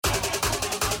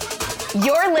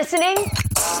You're listening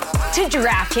to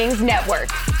DraftKings Network.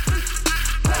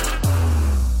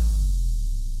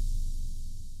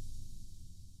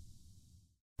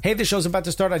 Hey, the show's about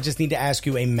to start. I just need to ask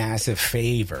you a massive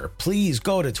favor. Please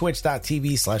go to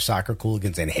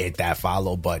twitch.tv/soccercooligans and hit that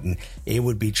follow button. It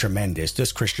would be tremendous.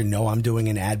 Does Christian know I'm doing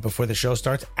an ad before the show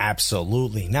starts?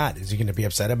 Absolutely not. Is he going to be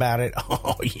upset about it?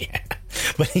 Oh, yeah.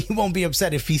 But he won't be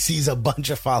upset if he sees a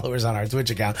bunch of followers on our Twitch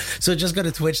account. So just go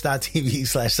to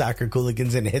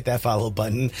twitch.tv/soccercooligans and hit that follow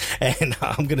button. And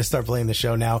I'm going to start playing the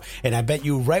show now. And I bet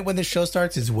you right when the show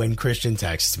starts is when Christian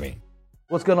texts me.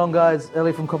 What's going on, guys?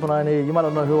 Ellie from Copenhagen here. You might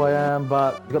not know who I am,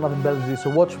 but you've got nothing better to do. So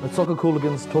watch with Soccer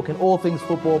Cooligans, talking all things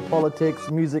football, politics,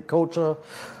 music, culture.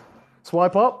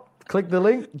 Swipe up, click the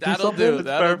link, That'll do.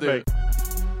 That'll do.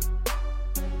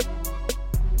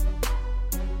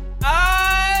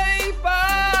 Ay,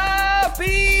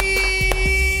 papi!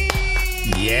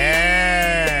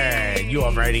 Yeah, you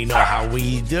already know how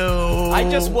we do. I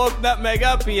just woke Nutmeg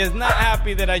up. He is not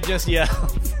happy that I just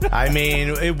yelled. I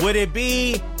mean, would it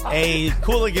be a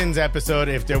Cooligans episode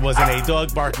if there wasn't a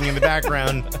dog barking in the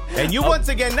background and you once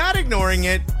again not ignoring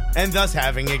it and thus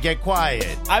having it get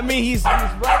quiet? I mean, he's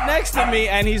right next to me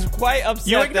and he's quite upset.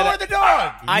 You ignore the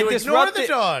dog. I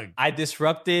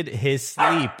disrupted his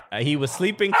sleep. He was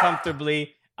sleeping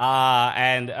comfortably.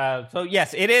 So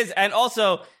yes, it is. And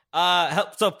also,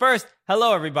 so first,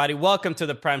 hello, everybody. Welcome to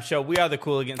the Prem Show. We are the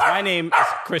Cooligans. My name is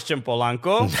Christian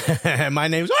Polanco. My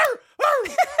name's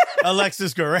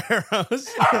Alexis Guerreros.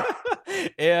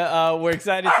 We're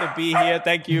excited to be here.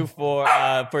 Thank you for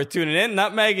tuning in.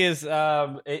 Nutmeg is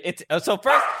so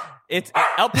first it's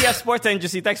LPS Sports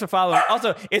Agency. Thanks for following.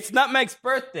 Also, it's Nutmeg's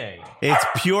birthday. It's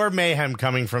pure mayhem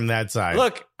coming from that side.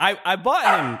 Look, I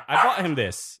bought him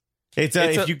this. You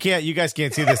guys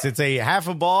can't see this. It's a half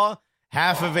a ball,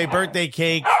 half of a birthday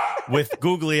cake with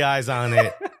googly eyes on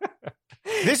it.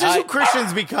 This is who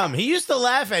Christian's become. He used to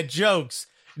laugh at jokes.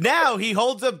 Now he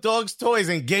holds up dogs' toys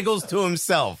and giggles to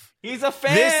himself. He's a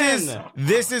fan.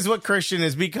 This is what Christian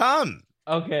has become.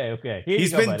 Okay.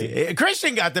 Buddy.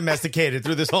 Christian got domesticated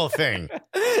through this whole thing.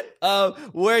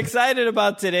 We're excited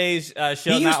about today's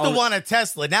show. He used to want a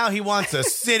Tesla. Now he wants a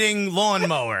sitting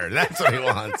lawnmower. That's what he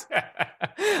wants.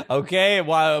 Okay,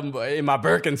 while in my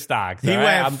Birkenstocks. He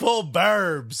went full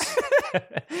burbs.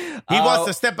 He wants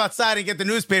to step outside and get the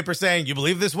newspaper saying, "You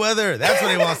believe this weather?" That's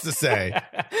what he wants to say.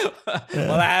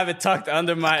 Well, I have it tucked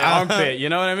under my armpit. You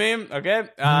know what I mean? Okay.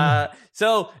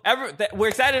 We're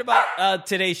excited about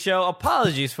today's show.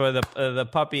 Apologies for the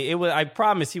puppy. I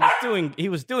promise he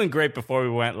was doing great before we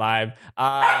went live.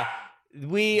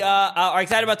 We are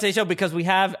excited about today's show because we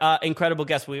have incredible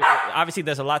guests. Obviously,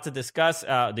 there's a lot to discuss.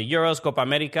 The Euros, Copa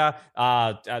America,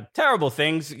 terrible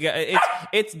things.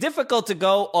 It's difficult to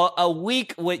go a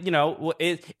week with, you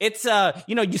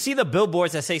see the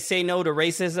billboards that say no to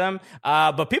racism,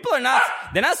 but people they're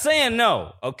not saying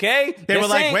no, okay? They were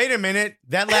like, wait a minute,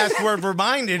 that last word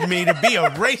reminded me to be a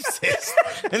racist.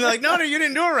 And they're like, no, you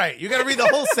didn't do it right. You got to read the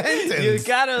whole sentence.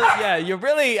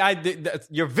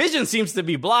 Your vision seems to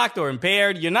be blocked or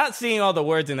impaired. You're not seeing all the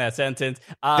words in that sentence.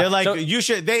 They're like,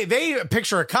 they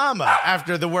picture a comma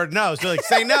after the word no. So like,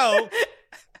 say no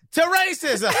to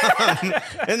racism.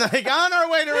 And like, on our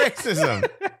way to racism.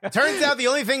 Turns out the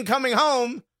only thing coming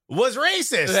home was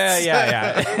racist.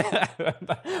 Yeah.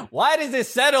 Why does it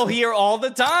settle here all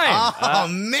the time? Oh,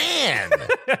 man.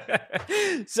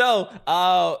 So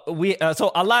a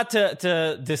lot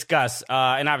to discuss,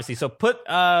 and obviously, so put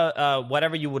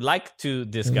whatever you would like to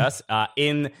discuss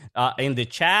in the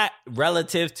chat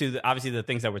relative to obviously the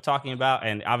things that we're talking about,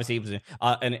 and obviously it was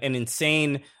an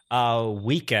insane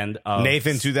weekend of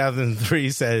Nathan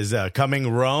 2003 says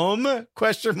coming Rome ?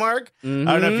 Mm-hmm.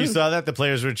 I don't know if you saw that. The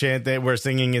players were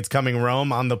singing "It's Coming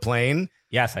Rome" on the plane.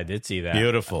 Yes, I did see that.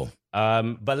 Beautiful.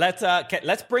 But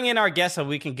let's bring in our guests so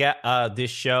we can get this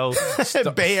show.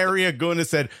 Bay Area Guna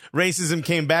said racism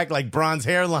came back like bronze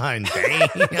hairline.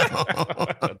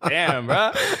 Damn,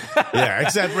 bro. Yeah,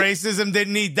 except racism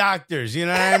didn't need doctors. You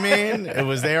know what I mean? It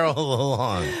was there all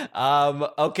along.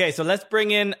 Okay, so let's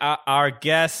bring in our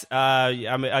guests.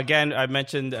 Again, I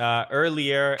mentioned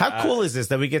earlier. How cool is this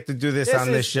that we get to do this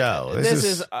on this show? This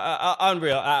is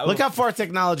unreal. Look how far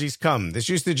technology's come. This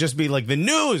used to just be like the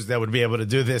news that would be able to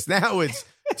do this. Now it's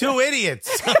two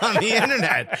idiots on the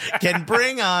internet can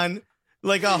bring on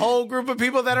like a whole group of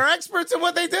people that are experts in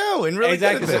what they do and really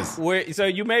good at this. So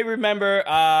you may remember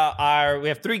we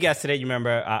have 3 guests today. You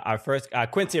remember our first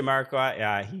Quincy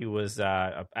Amarikwa. He was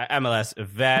a MLS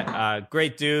vet,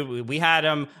 great dude. We had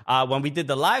him when we did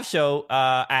the live show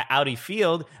at Audi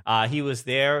Field. He was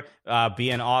there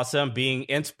being awesome, being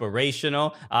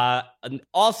inspirational.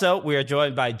 Also, we are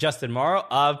joined by Justin Morrow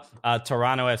of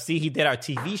Toronto FC. He did our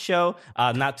TV show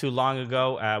not too long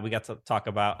ago. We got to talk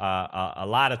about a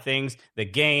lot of things. The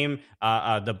game,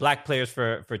 the Black Players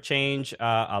for Change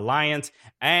Alliance,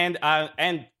 and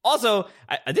also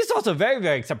this is also very,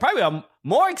 very exciting. Probably I'm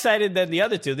more excited than the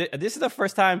other two. This is the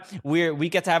first time we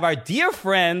get to have our dear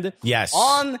friend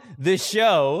on the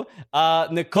show,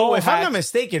 Nicole. If I'm not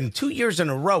mistaken, 2 years in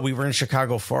a row we were in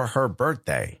Chicago for her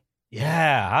birthday.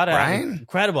 Yeah,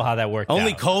 incredible how that worked.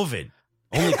 Only out.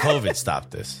 COVID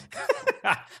stopped this.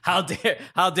 How dare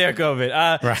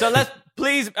COVID? Right. So let's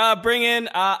please bring in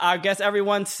our guest.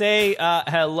 Everyone say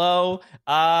hello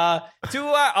to our.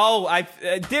 I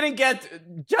didn't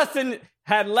get Justin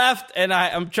had left, and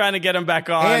I'm trying to get him back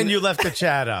on. And you left the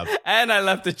chat up. And I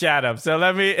left the chat up. So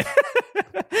let me.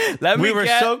 We were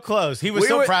so close. He was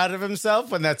so proud of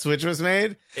himself when that switch was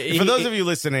made. For those of you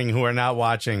listening who are not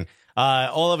watching,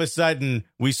 all of a sudden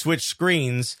we switched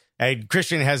screens. And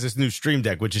Christian has this new Stream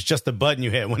Deck, which is just the button you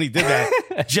hit. When he did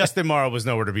that, Justin Morrow was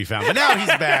nowhere to be found. But now he's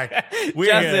back.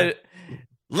 We're here.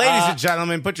 Ladies and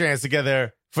gentlemen, put your hands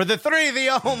together for the 3,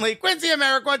 the only Quincy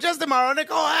Amarikwa, Justin Morrow,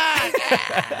 Nicole.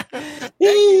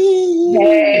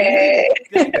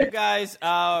 Thank you guys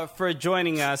for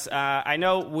joining us. I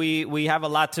know we have a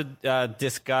lot to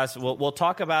discuss. We'll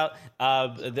talk about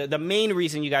the main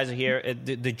reason you guys are here,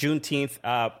 the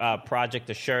Juneteenth project,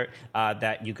 the shirt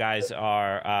that you guys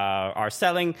are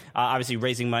selling, obviously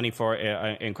raising money for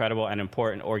incredible and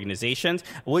important organizations.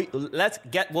 We'll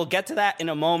get to that in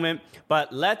a moment,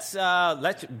 but let's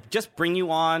just bring you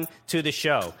on to the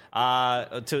show,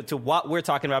 to what we're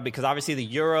talking about, because obviously the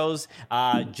Euros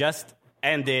just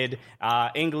ended,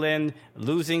 England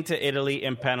losing to Italy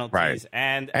in penalties.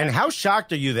 Right. And how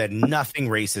shocked are you that nothing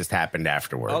racist happened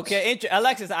afterwards? Okay,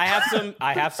 Alexis, I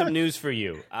have some news for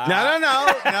you.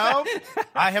 No.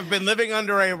 I have been living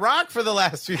under a rock for the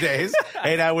last few days,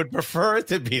 and I would prefer it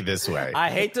to be this way. I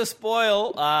hate to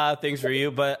spoil things for you,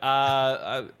 but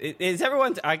is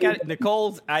everyone? I got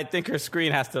Nicole's. I think her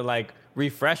screen has to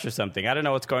refresh or something. I don't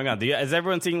know what's going on. Is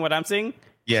everyone seeing what I'm seeing?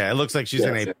 Yeah, it looks like she's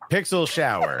in a pixel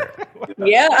shower.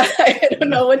 Yeah, I don't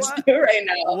know what to do right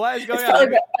now. What is going on?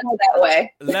 Probably that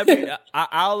way.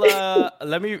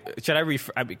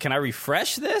 Can I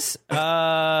refresh this?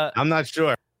 I'm not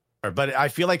sure, but I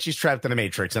feel like she's trapped in a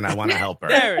matrix, and I want to help her.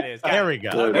 There it is. There we go.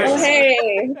 Oh,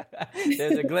 hey.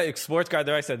 There's a glitch. Sports card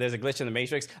there. I said there's a glitch in the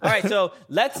matrix. All right, so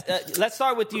let's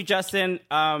start with you, Justin.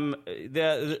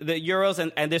 The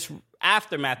Euros and this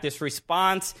aftermath, this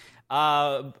response.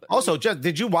 Also,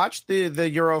 did you watch the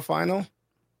Euro final?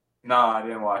 No, I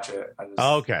didn't watch it. I just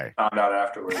found out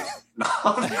afterwards.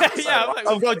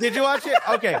 Did you watch it?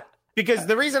 Okay. Because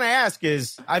the reason I ask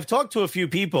is I've talked to a few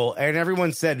people, and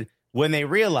everyone said when they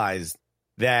realized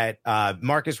that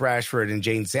Marcus Rashford and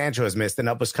Jadon Sancho has missed and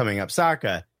up was coming up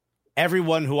Saka,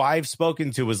 everyone who I've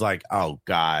spoken to was like, oh,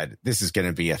 God, this is going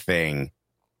to be a thing.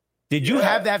 Did you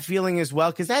have that feeling as well?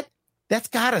 Because that's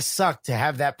got to suck to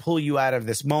have that pull you out of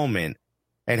this moment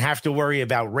and have to worry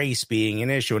about race being an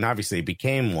issue. And obviously it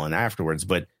became one afterwards.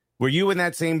 But were you in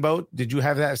that same boat? Did you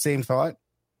have that same thought?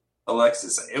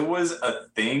 Alexis, it was a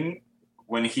thing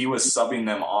when he was subbing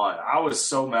them on. I was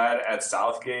so mad at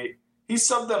Southgate. He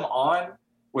subbed them on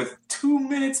with 2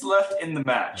 minutes left in the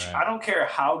match. Right. I don't care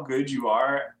how good you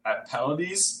are at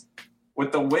penalties.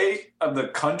 With the weight of the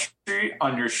country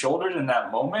on your shoulders in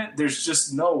that moment, there's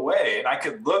just no way. And I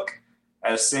could look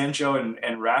as Sancho and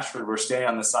Rashford were standing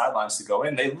on the sidelines to go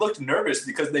in. They looked nervous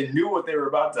because they knew what they were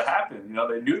about to happen.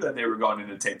 They knew that they were going in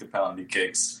to take the penalty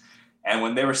kicks. And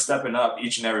when they were stepping up,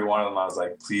 each and every one of them, I was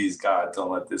like, please, God, don't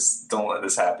let this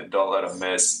happen. Don't let them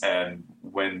miss. And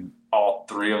when all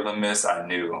 3 of them missed, I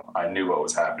knew what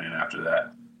was happening after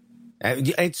that.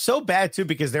 And it's so bad, too,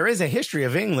 because there is a history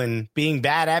of England being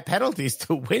bad at penalties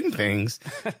to win things.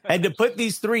 And to put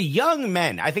these 3 young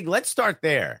men, I think let's start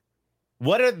there.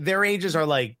 What are their ages are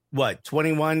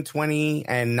 21, 20,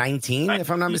 and 19, if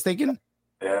I'm not mistaken?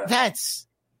 Yeah.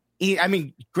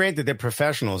 Granted, they're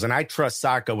professionals, and I trust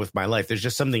Saka with my life. There's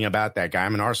just something about that guy.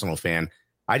 I'm an Arsenal fan.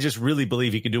 I just really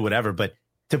believe he could do whatever. But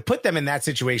to put them in that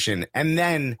situation and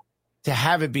then to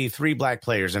have it be 3 black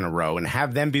players in a row and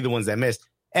have them be the ones that missed,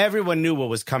 everyone knew what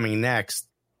was coming next.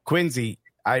 Quincy,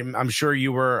 I'm sure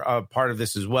you were a part of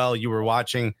this as well. You were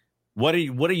watching. What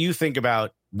do you think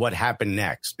about what happened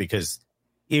next? Because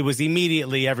it was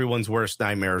immediately everyone's worst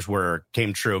nightmares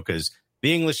came true because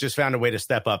the English just found a way to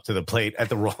step up to the plate at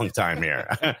the wrong time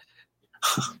here.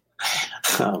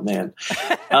 Oh, man.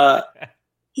 I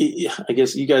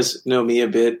guess you guys know me a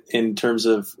bit in terms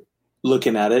of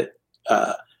looking at it.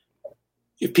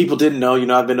 If people didn't know,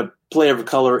 I've been a player of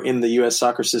color in the U.S.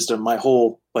 soccer system my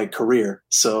whole career.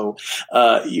 So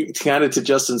you kind of to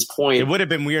Justin's point, it would have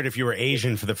been weird if you were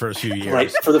Asian for the first few years,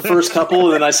 right? For the first couple,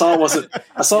 and then I saw it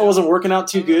wasn't working out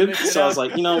too good. So I was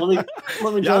like, let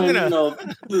me join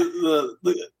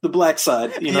the black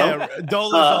side. Yeah,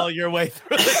 Dolezal your way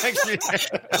through the next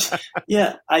year.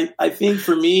 Yeah, I think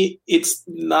for me, it's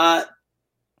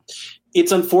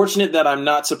unfortunate that I'm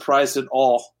not surprised at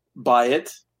all by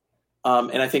it.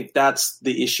 And I think that's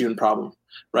the issue and problem,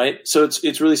 right? So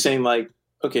it's really saying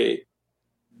okay,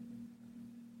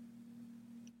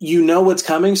 what's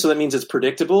coming, so that means it's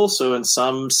predictable. So in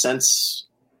some sense,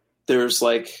 there's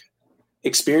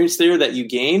experience there that you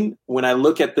gain. When I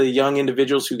look at the young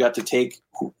individuals who got to take,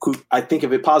 who I think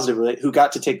of it positively, who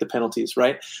got to take the penalties,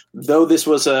 right? Though this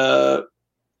was a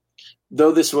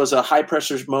high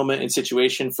pressure moment and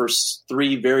situation for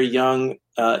three very young,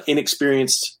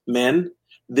 inexperienced men,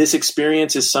 this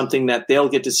experience is something that they'll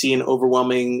get to see an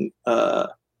overwhelming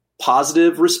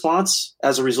positive response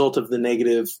as a result of the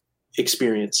negative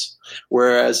experience.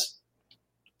 Whereas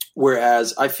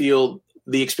I feel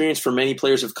the experience for many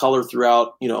players of color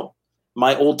throughout,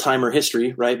 my old timer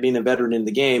history, right, being a veteran in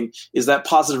the game, is that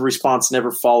positive response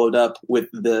never followed up with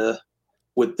the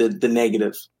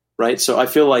negative, right? So I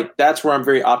feel like that's where I'm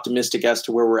very optimistic as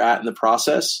to where we're at in the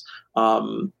process.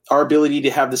 Our ability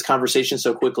to have this conversation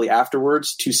so quickly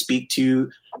afterwards to speak to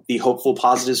the hopeful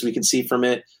positives we can see from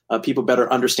it, people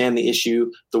better understand the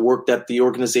issue, the work that the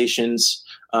organizations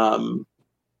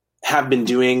have been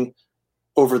doing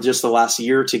over just the last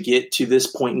year to get to this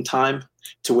point in time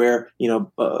to where,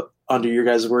 under your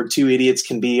guys' word, two idiots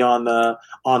can be on the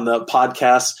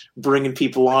podcast, bringing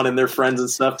people on and their friends and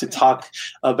stuff to talk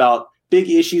about big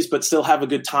issues, but still have a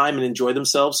good time and enjoy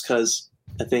themselves. Because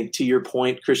I think to your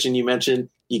point, Christian, you mentioned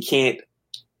you can't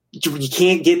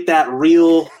get that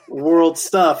real world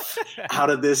stuff out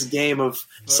of this game of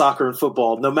soccer and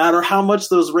football, no matter how much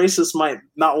those racists might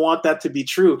not want that to be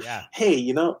true. Yeah. Hey,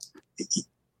 you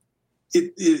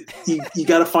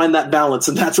got to find that balance,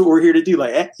 and that's what we're here to do.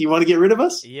 You want to get rid of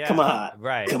us? Yeah, come on,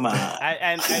 right? Come on.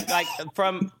 And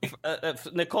from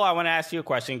Nicole, I want to ask you a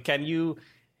question. Can you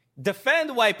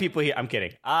defend white people here? I'm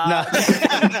kidding. No.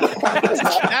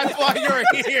 That's why you're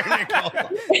here, Nicole.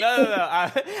 No.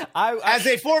 I as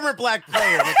a former black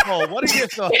player, Nicole, what are your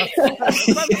thoughts?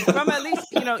 From at least,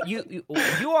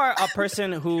 you are a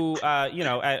person who,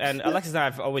 and Alexis and I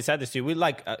have always said this to you.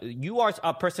 You are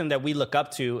a person that we look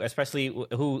up to, especially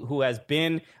who has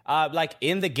been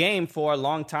in the game for a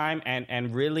long time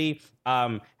and really,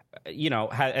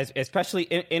 especially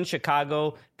in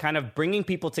Chicago, kind of bringing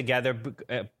people together,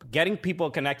 getting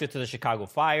people connected to the Chicago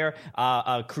Fire,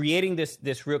 creating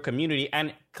this real community.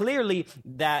 And clearly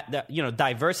that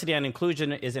diversity and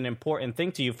inclusion is an important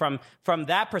thing to you from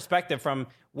that perspective, from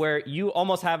where you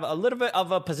almost have a little bit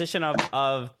of a position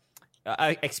of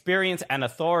experience and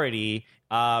authority.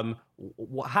 How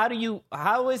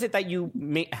is it that you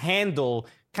handle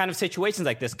kind of situations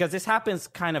like this? Because this happens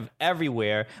kind of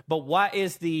everywhere. But what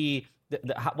is the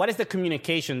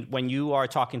communication when you are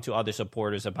talking to other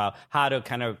supporters about how to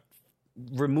kind of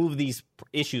remove these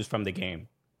issues from the game?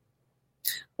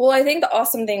 Well, I think the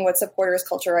awesome thing with supporters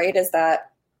culture, right, is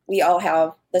that we all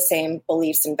have the same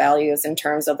beliefs and values in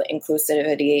terms of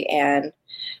inclusivity and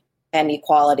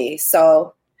equality.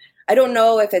 So I don't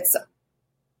know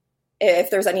if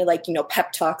there's any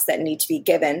pep talks that need to be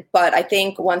given. But I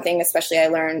think one thing, especially I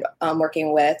learned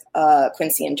working with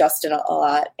Quincy and Justin a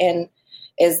lot,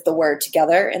 is the word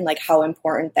together and how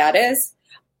important that is.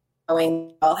 Knowing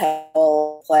we all have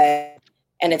a play,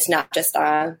 and it's not just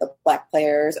on the black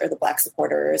players or the black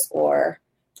supporters or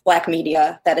black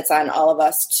media, that it's on all of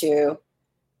us to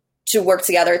work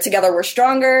together. Together we're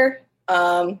stronger.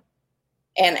 And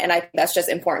I think that's just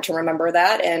important to remember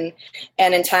that. And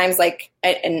in times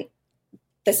and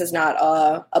this is not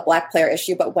a black player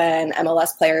issue, but when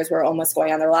MLS players were almost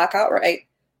going on their lockout, right,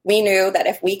 we knew that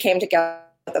if we came together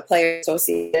with the player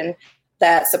association,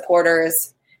 that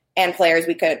supporters and players,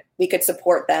 we could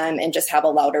support them and just have a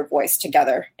louder voice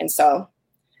together. And so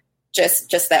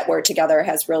just that word together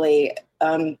has really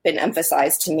been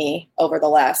emphasized to me over the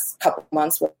last couple of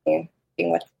months working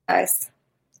with guys.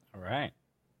 All right.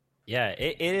 Yeah,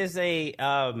 it is a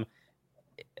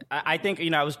I think,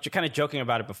 I was kind of joking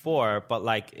about it before, but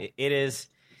it is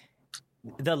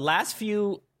the last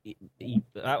few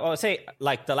I would say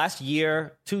like the last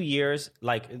year, 2 years,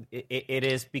 like it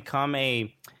has become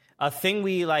a thing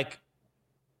we like.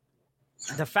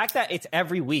 The fact that it's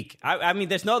every week, I mean,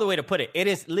 there's no other way to put it. It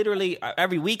is literally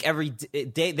every week, every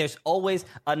day. There's always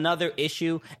another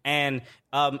issue. And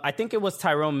I think it was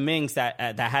Tyrone Mings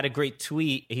that had a great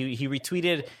tweet. He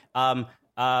retweeted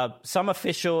some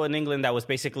official in England that was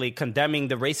basically condemning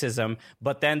the racism.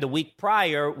 But then the week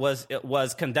prior was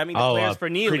condemning the players for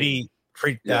kneeling.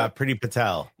 Pretty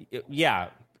Patel. Yeah.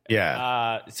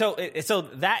 Yeah. So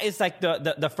that is like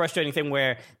the frustrating thing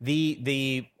where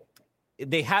he's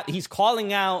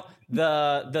calling out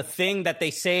the thing that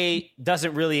they say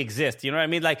doesn't really exist. You know what I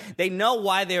mean? Like they know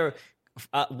why they're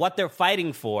what they're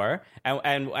fighting for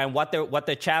and what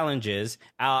their challenge is.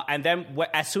 And then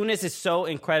as soon as it's so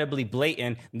incredibly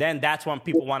blatant, then that's when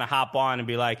people want to hop on and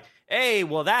be like, hey,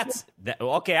 well,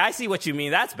 okay. I see what you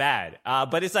mean. That's bad.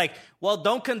 But it's like, well,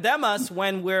 don't condemn us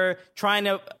when we're trying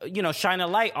to, shine a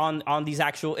light on these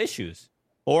actual issues.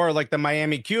 Or like the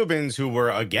Miami Cubans who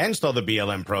were against all the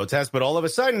BLM protests, but all of a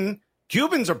sudden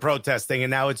Cubans are protesting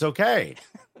and now it's okay.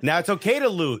 Now it's okay to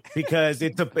loot because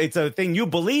it's a thing you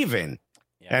believe in.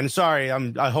 Yeah. And sorry,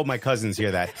 I hope my cousins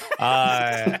hear that.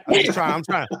 I'm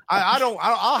trying.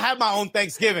 I'll have my own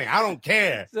Thanksgiving. I don't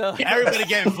care. So, everybody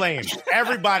get inflamed.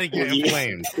 Everybody get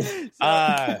inflamed.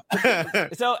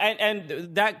 So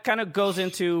that kind of goes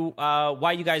into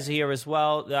why you guys are here as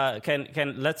well.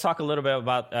 Let's talk a little bit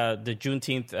about the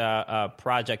Juneteenth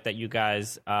project that you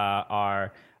guys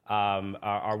are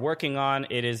working on.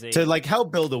 It is to like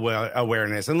help build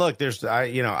awareness. And look,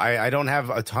 I don't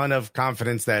have a ton of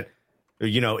confidence that,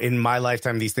 in my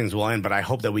lifetime, these things will end, but I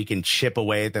hope that we can chip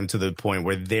away at them to the point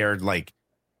where they're like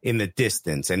in the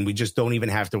distance and we just don't even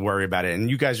have to worry about it. And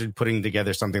you guys are putting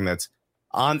together something that's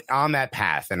on that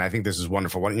path. And I think this is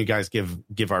wonderful. Why don't you guys give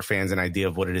our fans an idea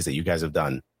of what it is that you guys have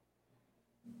done?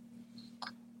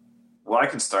 Well, I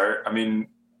can start. I mean,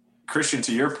 Christian,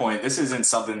 to your point, this isn't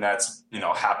something that's,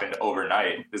 happened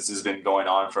overnight. This has been going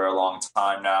on for a long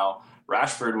time now.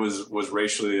 Rashford was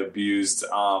racially abused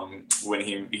when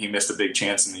he missed a big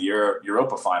chance in the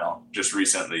Europa final just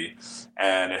recently.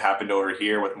 And it happened over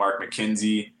here with Mark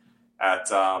McKenzie at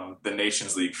the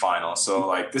Nations League final. So,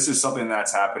 like, this is something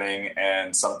that's happening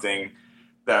and something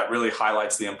that really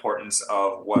highlights the importance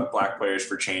of what Black Players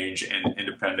for Change and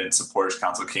Independent Supporters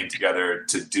Council came together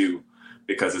to do.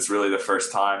 Because it's really the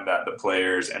first time that the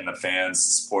players and the fans,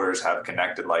 supporters have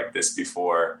connected like this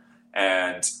before.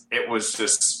 And it was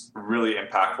just really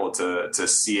impactful to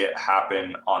see it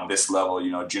happen on this level.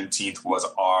 Juneteenth was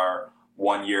our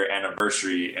 1-year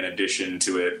anniversary, in addition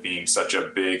to it being such a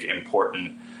big,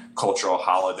 important cultural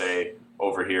holiday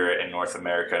over here in North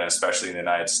America and especially in the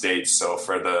United States. So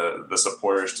for the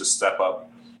supporters to step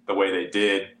up the way they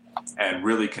did and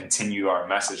really continue our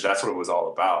message, that's what it was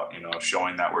all about,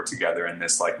 showing that we're together in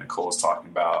this, like Nicole's talking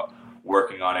about,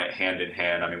 working on it hand in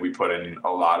hand. I mean, we put in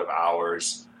a lot of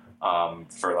hours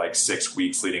for like 6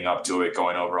 weeks leading up to it,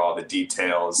 going over all the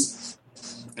details.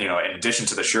 In addition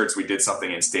to the shirts, we did something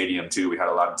in stadium too. We had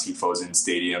a lot of tifos in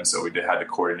stadium, so we had to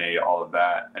coordinate all of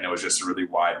that. And it was just a really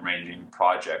wide-ranging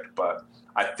project. But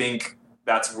I think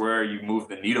that's where you move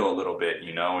the needle a little bit,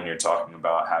 when you're talking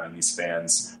about having these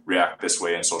fans react this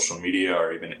way in social media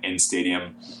or even in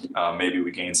stadium. Maybe we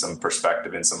gain some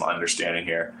perspective and some understanding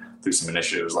here through some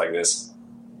initiatives like this.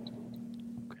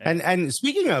 And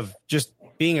speaking of just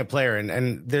being a player,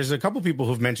 and there's a couple people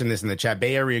who've mentioned this in the chat.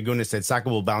 Bay Area Guna said Saka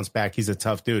will bounce back. He's a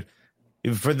tough dude.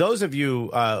 For those of you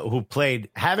who played,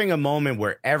 having a moment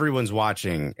where everyone's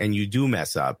watching and you do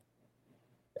mess up,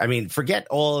 I mean, forget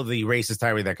all of the racist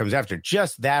tirade that comes after.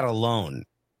 Just that alone.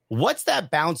 What's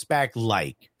that bounce back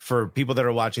like for people that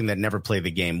are watching that never play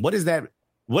the game? What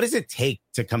does it take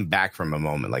to come back from a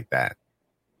moment like that?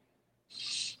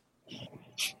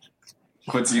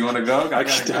 Quincy, you want to go? I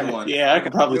got a good one. Yeah, I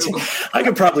could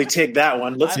probably take that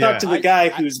one. Let's talk to the guy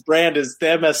whose brand is the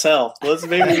MSL.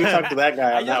 Maybe we talk to that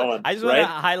guy on that one. I just want to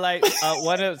highlight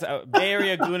one of Bay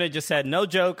Area Guna just said, no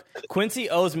joke, Quincy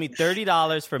owes me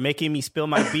 $30 for making me spill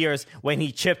my beers when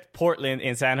he chipped Portland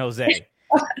in San Jose.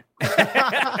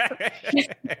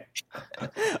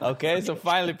 Okay, so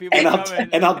finally people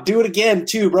and I'll do it again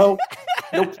too, bro.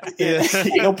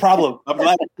 No problem. I'm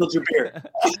glad I spilled your beer.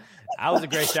 That was a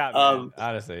great shot, man.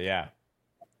 Honestly, yeah.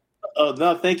 Oh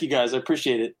no, thank you guys. I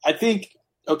appreciate it. I think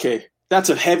that's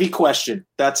a heavy question.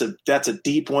 That's a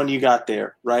deep one you got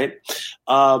there, right?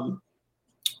 But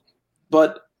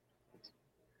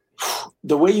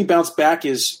the way you bounce back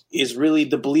is really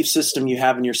the belief system you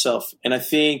have in yourself. And I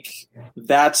think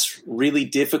that's really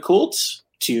difficult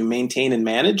to maintain and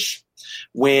manage.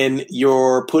 when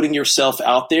you're putting yourself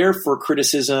out there for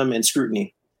criticism and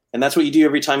scrutiny. And that's what you do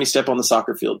every time you step on the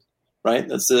soccer field, right?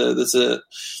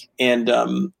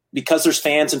 Because there's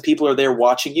fans and people are there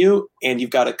watching you, and you've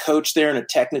got a coach there and a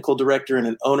technical director and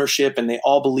an ownership, and they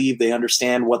all believe they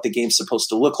understand what the game's supposed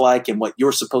to look like and what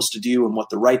you're supposed to do and what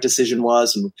the right decision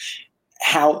was and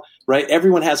how, right?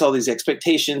 Everyone has all these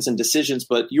expectations and decisions,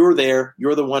 but you're there,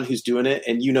 you're the one who's doing it,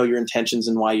 and you know your intentions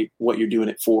and what you're doing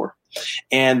it for.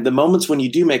 And the moments when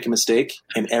you do make a mistake,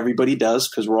 and everybody does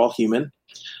because we're all human,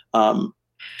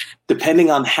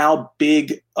 depending on how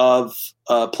big of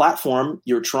a platform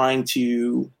you're trying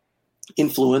to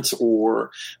influence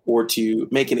or to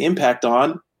make an impact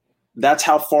on, that's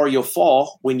how far you'll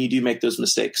fall when you do make those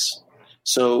mistakes.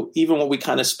 So even what we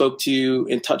kind of spoke to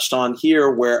and touched on here,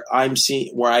 where I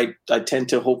tend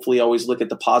to hopefully always look at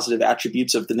the positive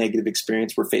attributes of the negative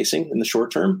experience we're facing in the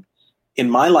short term. In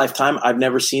my lifetime, I've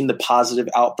never seen the positive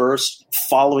outburst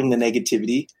following the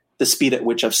negativity, the speed at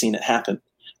which I've seen it happen,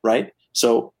 right?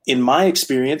 So in my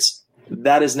experience,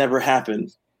 that has never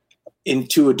happened. And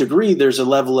to a degree, there's a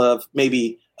level of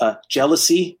maybe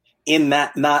jealousy in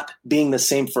that not being the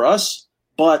same for us,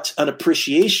 but an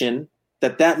appreciation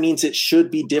that means it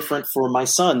should be different for my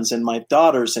sons and my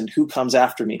daughters and who comes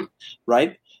after me,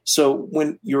 right? So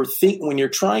when you're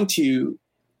trying to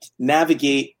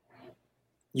navigate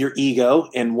your ego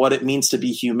and what it means to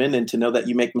be human and to know that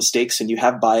you make mistakes and you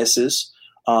have biases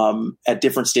at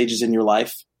different stages in your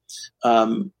life,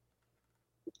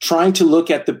 trying to look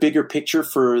at the bigger picture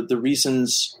for the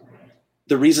reasons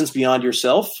beyond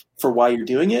yourself for why you're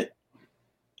doing it,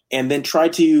 and then try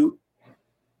to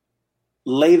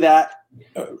lay that,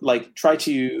 try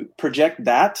to project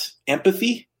that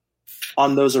empathy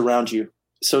on those around you.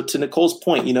 So to Nicole's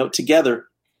point, together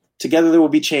there will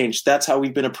be change. That's how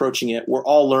we've been approaching it. We're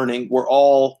all learning. We're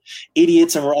all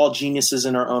idiots and we're all geniuses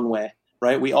in our own way.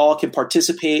 Right? We all can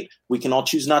participate. We can all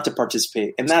choose not to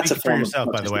participate, and that's a form of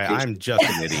participation. By the way, I'm just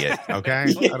an idiot. Okay,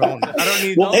 yeah. I don't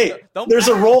need. Well, there's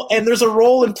a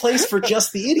role in place for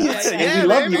just the idiots, and we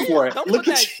love you for it. Don't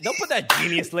put that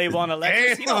genius label on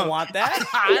Alexis. You don't want that.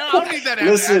 I don't need that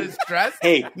added stress.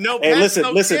 No pets,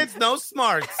 no kids, no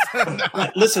smarts.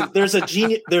 Listen, there's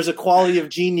a quality of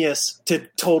genius to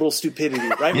total stupidity,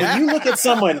 right? Yeah. When you look at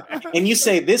someone and you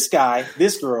say, this guy,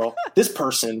 this girl, this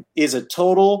person is a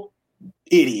total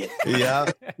idiot. Yeah,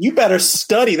 you better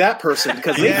study that person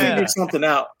because they figured something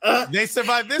out. They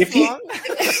survived this long.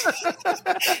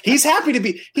 He's happy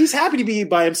to be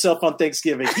by himself on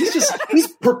Thanksgiving. He's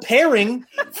preparing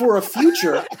for a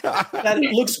future that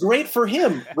looks great for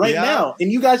him now,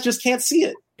 and you guys just can't see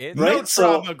it. No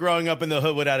trauma growing up in the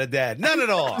hood without a dad. None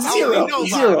at all.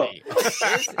 Zero.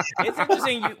 It's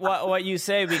interesting what you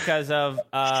say because of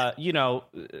what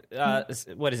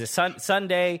is it?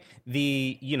 Sunday.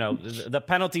 The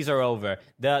penalties are over.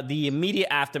 The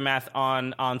immediate aftermath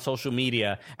on social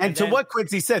media. And to what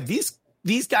Quincy said,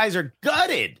 these guys are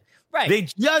gutted. Right. They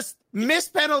just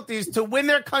missed penalties to win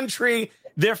their country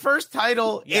their first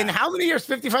title in how many years?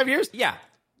 55 years? Yeah.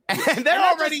 And they're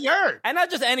already hurt. And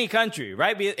not just any country,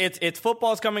 right? It's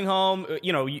football's coming home.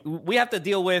 We have to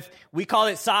deal with, we call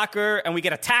it soccer, and we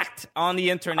get attacked on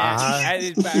the internet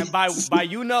by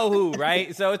you know who,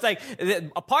 right? So it's like,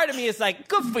 a part of me is like,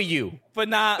 good for you for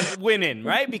not winning,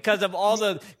 right? Because of all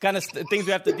the kind of things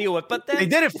we have to deal with. But then they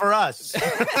did it for us.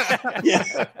 Yeah.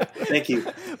 Thank you.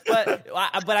 But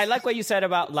I like what you said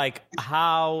about like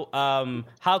how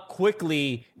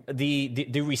quickly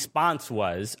the response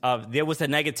was of there was a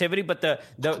negativity, but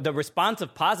the response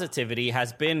of positivity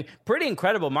has been pretty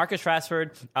incredible. Marcus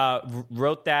Rashford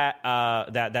wrote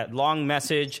that long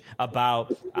message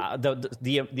about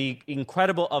the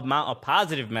incredible amount of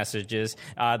positive messages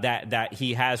that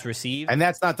he has received, and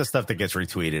that's not the stuff that gets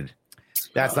retweeted.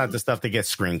 That's not the stuff that gets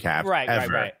screen capped.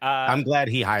 Right. I'm glad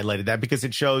he highlighted that because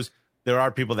it shows there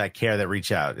are people that care, that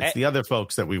reach out. It's the other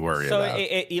folks that we worry about.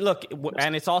 So look,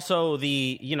 and it's also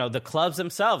the clubs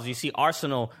themselves. You see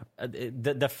Arsenal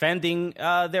defending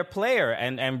their player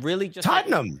and really just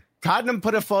Tottenham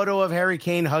put a photo of Harry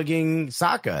Kane hugging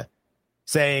Saka,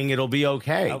 saying it'll be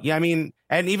okay. Yeah, I mean,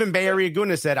 and even Bay Area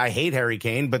Guna said, I hate Harry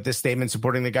Kane, but this statement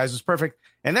supporting the guys was perfect.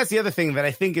 And that's the other thing that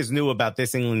I think is new about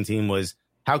this England team was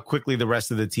how quickly the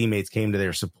rest of the teammates came to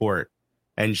their support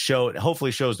and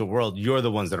hopefully shows the world you're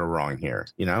the ones that are wrong here,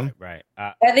 you know? Right.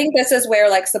 I think this is where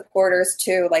like supporters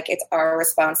too, like it's our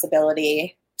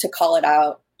responsibility to call it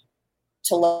out,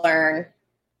 to learn,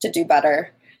 to do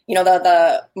better. You know,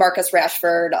 the Marcus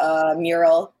Rashford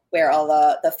mural where all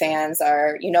the fans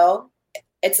are, you know,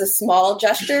 it's a small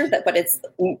gesture, but its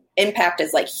impact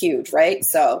is like huge, right?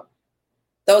 So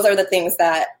those are the things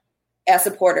that as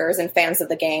supporters and fans of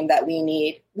the game that we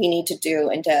need to do,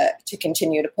 and to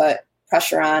continue to put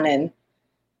pressure on and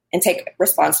take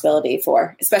responsibility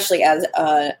for, especially as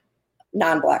a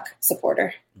non-Black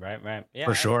supporter. Right. Yeah,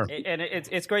 For sure. And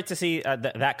it's great to see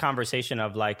that conversation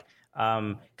of like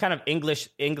kind of English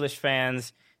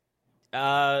fans,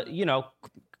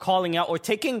 calling out or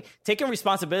taking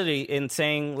responsibility in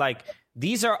saying like,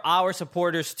 these are our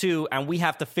supporters too, and we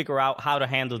have to figure out how to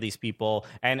handle these people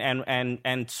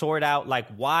and sort out like,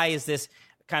 why is this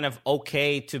kind of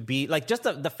okay to be like, just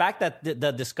the fact that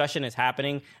the discussion is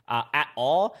happening at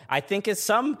all, I think is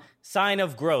some sign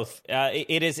of growth.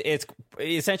 It's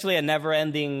essentially a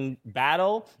never-ending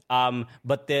battle,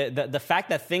 but the fact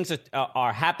that things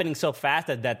are happening so fast,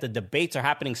 that the debates are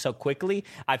happening so quickly,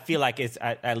 I feel like it's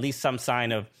at least some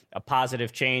sign of a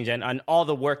positive change, and all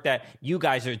the work that you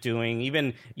guys are doing,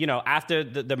 even after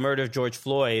the murder of George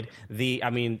Floyd, the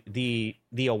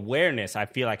awareness, I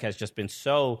feel like, has just been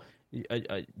so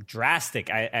drastic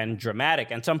and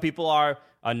dramatic, and some people are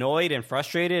annoyed and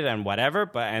frustrated and whatever,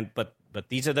 but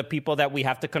these are the people that we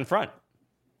have to confront.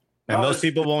 And those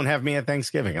people won't have me at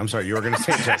Thanksgiving. I'm sorry, you were going to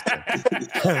say, Justin.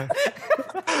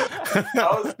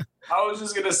 I was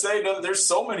just going to say, no, there's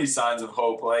so many signs of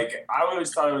hope. Like, I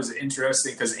always thought it was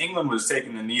interesting because England was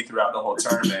taking the knee throughout the whole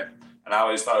tournament. And I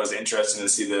always thought it was interesting to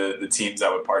see the teams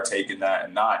that would partake in that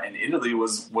and not. And Italy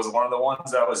was one of the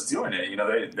ones that was doing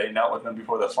it. They knelt with them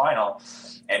before the final.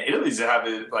 And Italy's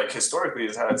historically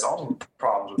has had its own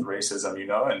problems with racism,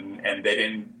 and they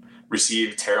didn't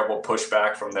receive terrible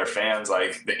pushback from their fans.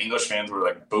 Like, the English fans were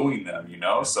like booing them,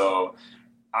 So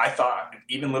I thought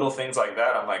even little things like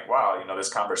that, I'm like, wow, this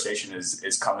conversation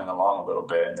is coming along a little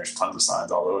bit, and there's tons of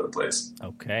signs all over the place.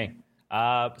 Okay.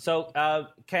 So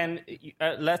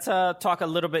let's talk a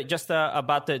little bit just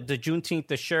about the Juneteenth,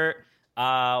 the shirt,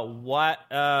 what,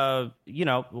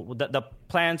 the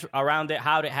plans around it,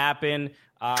 how it happened.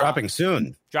 Dropping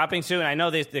soon. I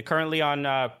know they're currently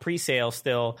on pre-sale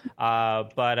still,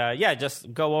 but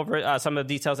just go over some of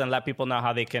the details and let people know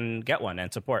how they can get one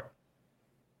and support.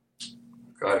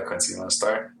 Go ahead, Quincy. You want to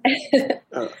start?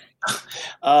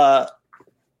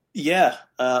 Yeah.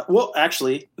 Well,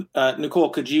 actually, Nicole,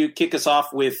 could you kick us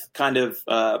off with kind of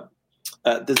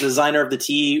the designer of the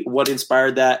tee, what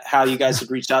inspired that, how you guys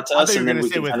had reaced out to us? I thought you were going to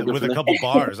say with a couple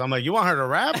bars. I'm like, you want her to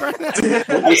rap right now?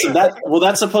 Listen, that's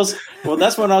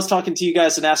when I was talking to you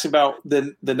guys and asking about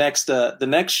the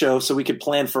next show, so we could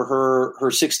plan for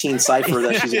her 16 cipher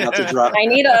that she's about to drop. I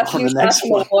need a few shots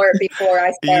from the floor before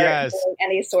I start doing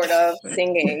any sort of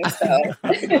singing.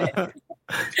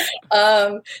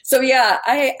 So yeah,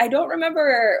 I don't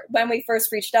remember when we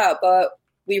first reached out, but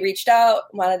we reached out,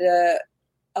 wanted to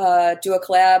do a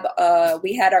collab.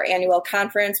 We had our annual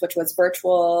conference, which was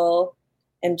virtual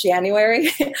in January.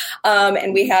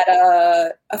 And we had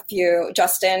a few,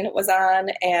 Justin was on,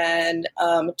 and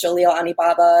Jaleel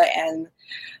Anibaba, and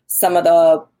some of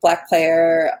the Black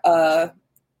Player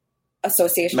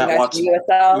Association guys from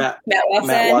USL.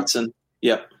 Matt Watson.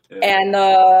 Yep. And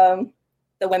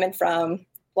the women from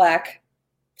Black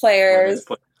Players.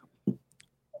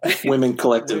 Women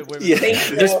Collective.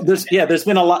 There's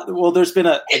been a lot. Well, I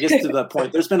guess to the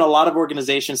point, there's been a lot of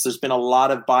organizations. There's been a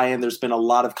lot of buy-in. There's been a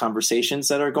lot of conversations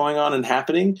that are going on and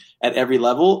happening at every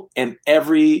level. And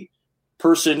every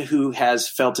person who has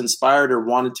felt inspired or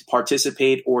wanted to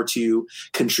participate or to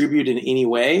contribute in any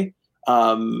way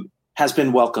has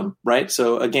been welcome, right?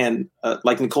 So again,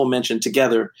 like Nicole mentioned,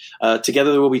 together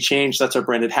there will be change. That's our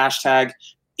branded hashtag.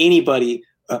 Anybody,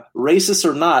 racist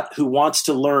or not, who wants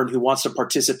to learn, who wants to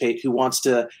participate, who wants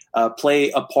to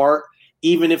play a part,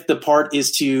 even if the part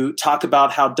is to talk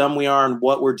about how dumb we are and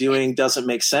what we're doing doesn't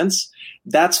make sense,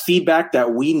 that's feedback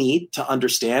that we need to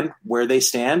understand where they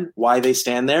stand, why they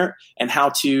stand there, and how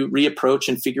to reapproach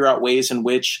and figure out ways in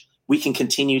which we can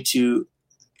continue to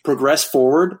progress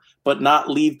forward, but not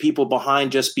leave people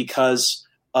behind just because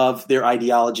of their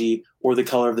ideology or the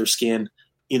color of their skin.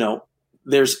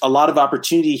 There's a lot of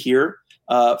opportunity here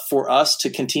for us to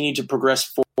continue to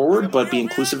progress forward, but be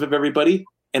inclusive of everybody.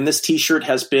 And this T-shirt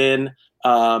has been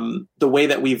the way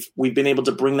that we've been able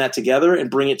to bring that together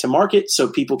and bring it to market so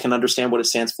people can understand what it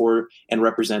stands for and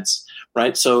represents.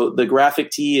 Right. So the graphic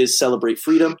tee is Celebrate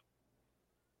Freedom.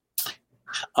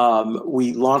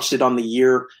 We launched it on the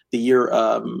year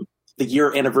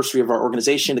anniversary of our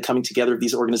organization, the coming together of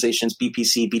these organizations: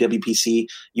 BPC, BWPC,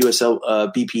 USL,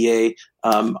 BPA,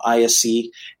 ISC,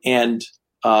 and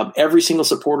every single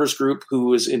supporters group who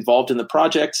was involved in the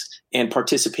project and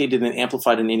participated and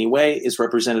amplified in any way is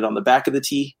represented on the back of the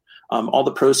tee. All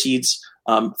the proceeds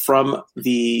from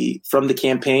the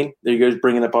campaign that you're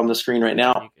bringing up on the screen right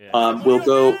now will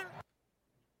go.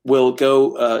 will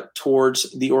go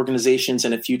towards the organizations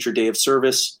and a future day of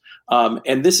service.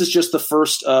 And this is just the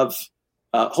first of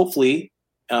hopefully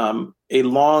a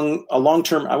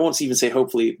long-term, I won't even say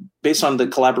hopefully, based on the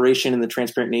collaboration and the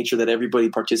transparent nature that everybody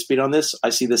participated on this, I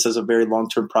see this as a very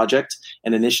long-term project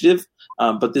and initiative.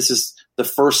 But this is the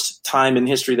first time in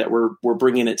history that we're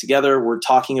bringing it together. We're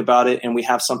talking about it, and we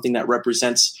have something that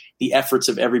represents the efforts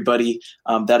of everybody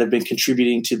that have been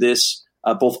contributing to this,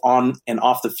 both on and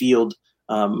off the field,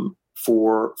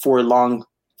 for a long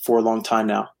time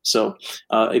now. So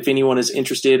if anyone is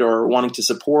interested or wanting to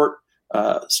support,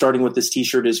 starting with this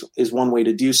T-shirt is one way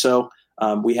to do so.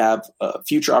 We have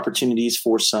future opportunities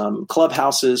for some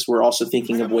clubhouses. We're also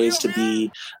thinking of ways to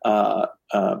be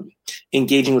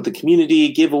engaging with the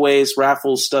community, giveaways,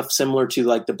 raffles, stuff similar to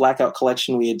like the Blackout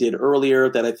collection we did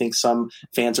earlier that I think some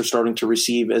fans are starting to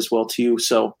receive as well too.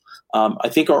 So I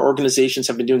think our organizations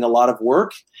have been doing a lot of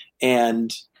work and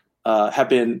have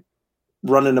been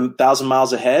running 1,000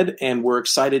 miles ahead, and we're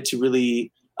excited to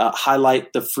really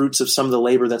highlight the fruits of some of the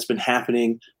labor that's been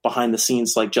happening behind the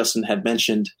scenes, like Justin had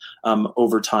mentioned,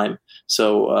 over time.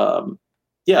 So,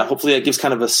 hopefully that gives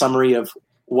kind of a summary of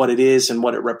what it is and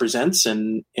what it represents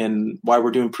and why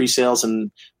we're doing pre-sales,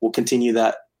 and we'll continue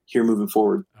that here moving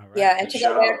forward. Right. Yeah, and to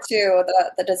go back to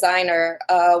the designer,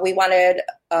 we wanted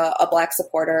a Black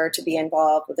supporter to be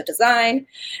involved with the design,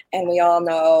 and we all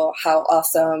know how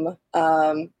awesome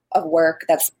of work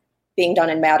that's being done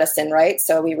in Madison, right?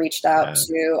 So we reached out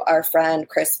to our friend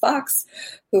Chris Fox,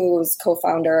 who's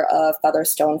co-founder of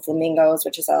Featherstone Flamingos,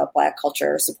 which is a Black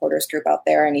culture supporters group out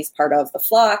there, and he's part of the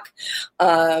Flock.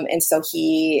 And so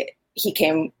he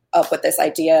came up with this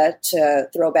idea to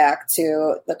throw back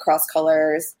to the Cross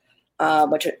Colors,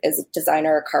 which is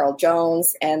designer Carl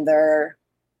Jones, and their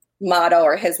motto,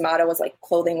 or his motto, was like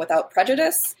clothing without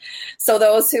prejudice. So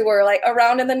those who were like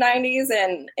around in the 90s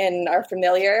and are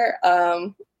familiar,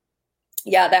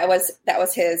 that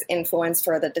was his influence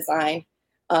for the design.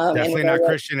 Definitely not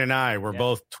Christian and I. We're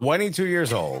both 22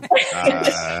 years old.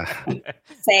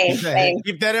 Same.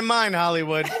 Keep that in mind,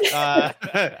 Hollywood.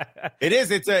 It is.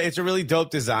 It's a really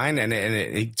dope design, and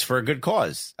it's for a good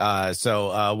cause.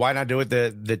 So why not do it?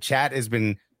 The chat has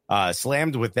been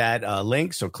slammed with that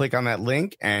link. So click on that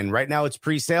link, and right now it's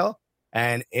pre-sale,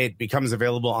 and it becomes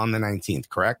available on the 19th.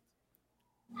 Correct?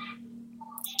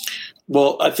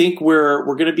 Well, I think we're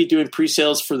going to be doing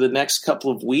pre-sales for the next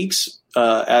couple of weeks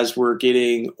as we're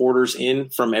getting orders in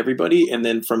from everybody. And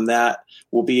then from that,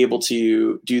 we'll be able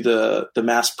to do the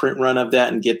mass print run of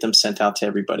that and get them sent out to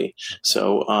everybody. Okay.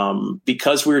 So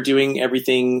because we're doing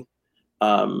everything,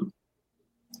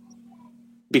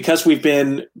 because we've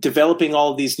been developing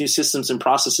all of these new systems and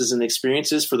processes and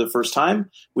experiences for the first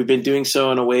time, we've been doing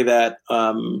so in a way that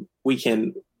we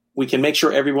can make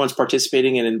sure everyone's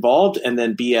participating and involved, and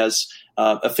then be as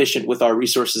efficient with our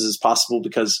resources as possible,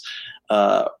 because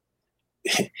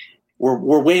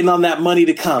we're waiting on that money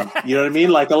to come. You know what I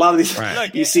mean? Like a lot of these,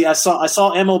 right. You see, I saw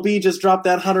MLB just drop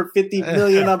that $150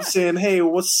 million. I'm saying, hey,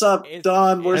 what's up,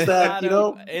 Don? Where's that?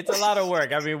 It's a lot of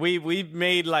work. I mean, we've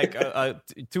made like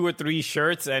 2 or 3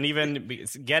 shirts, and even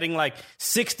getting like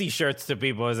 60 shirts to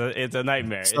people it's a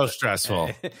nightmare. So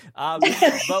stressful.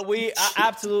 But we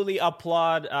absolutely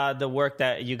applaud the work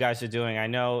that you guys are doing. I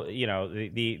know,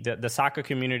 the soccer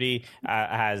community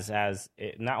has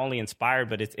not only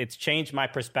inspired, but it's changed my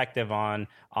perspective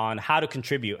on how to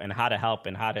contribute and how to help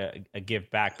and how to give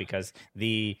back, because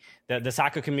the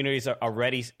soccer communities are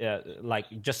already like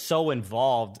just so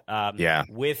involved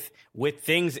with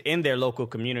things in their local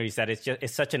communities that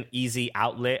it's such an easy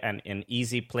outlet and an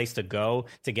easy place to go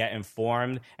to get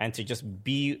informed and to just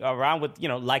be around with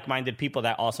like-minded people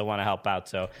that also want to help out.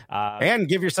 So and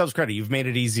give yourselves credit, you've made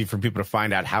it easy for people to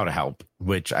find out how to help,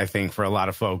 which I think for a lot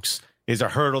of folks is a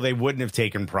hurdle they wouldn't have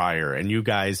taken prior, and you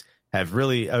guys have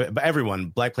really everyone,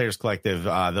 Black Players Collective,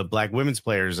 the Black Women's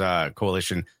Players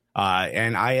Coalition,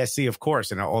 and ISC, of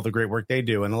course, and all the great work they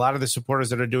do, and a lot of the supporters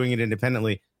that are doing it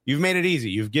independently. You've made it easy.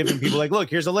 You've given people like, look,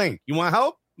 here's a link. You want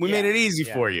help? We made it easy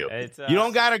for you. You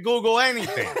don't got to Google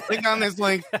anything. Click on this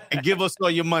link and give us all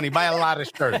your money. Buy a lot of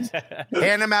shirts.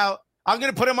 Hand them out. I'm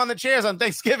going to put them on the chairs on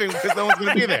Thanksgiving because no one's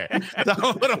going to be there. So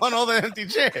I'll put them on all the empty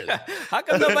chairs. How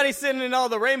come nobody's sitting in all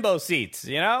the rainbow seats, So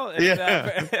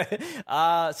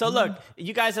look,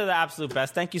 you guys are the absolute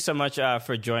best. Thank you so much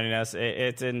for joining us.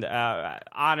 It's an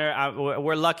honor.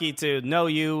 We're lucky to know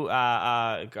you,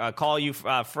 call you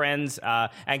friends,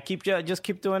 and keep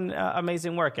doing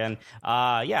amazing work. And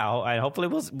and hopefully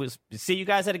we'll see you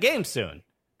guys at a game soon.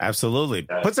 Absolutely.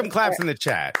 Put some claps in the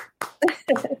chat.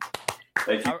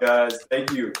 Thank you, guys.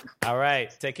 Thank you. All right.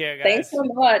 Take care, guys. Thanks so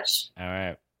much. All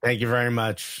right. Thank you very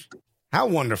much. How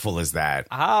wonderful is that?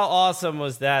 How awesome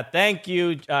was that? Thank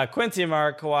you, Quincy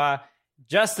Amarikwa,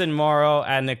 Justin Morrow,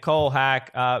 and Nicole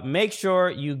Hack. Make sure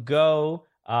you go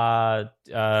to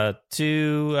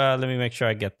let me make sure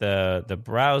I get the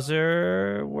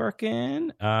browser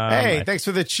working. Hey, thanks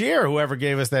for the cheer. Whoever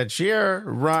gave us that cheer,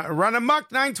 run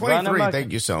amok 923.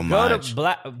 Thank you so much. Go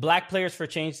to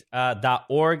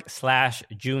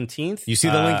blackplayersforchange.org/Juneteenth. You see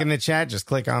the link in the chat? Just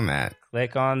click on that.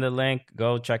 Click on the link.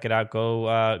 Go check it out.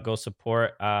 Go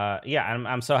support.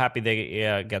 I'm so happy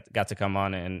they got to come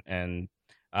on and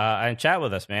chat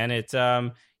with us, man. It's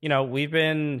we've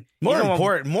been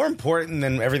more important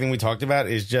than everything we talked about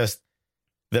is just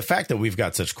the fact that we've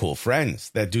got such cool friends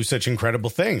that do such incredible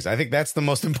things. I think that's the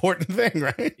most important thing,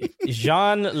 right?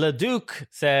 Jean Leduc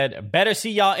said, better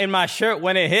see y'all in my shirt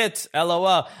when it hits.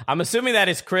 LOL. I'm assuming that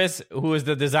is Chris, who is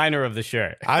the designer of the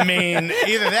shirt. I mean,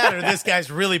 either that or this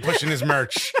guy's really pushing his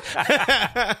merch. Okay,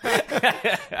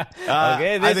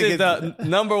 this is the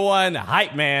number one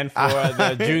hype man for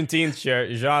the Juneteenth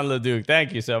shirt, Jean Leduc.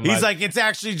 Thank you so much. He's like, it's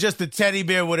actually just a teddy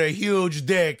bear with a huge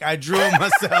dick. I drew it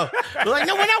myself. We're like,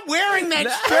 no, we're not wearing that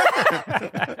shirt.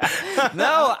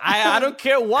 No, I don't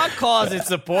care what cause it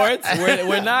supports.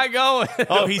 We're not going.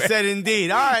 Oh, he said indeed.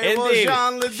 All right, Indeed.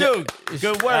 Well, Jean Leduc.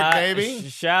 Good work, baby.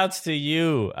 Shouts to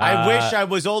you. I wish I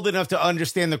was old enough to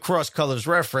understand the cross colors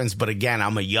reference, but again,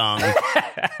 I'm a young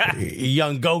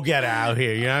go-getter out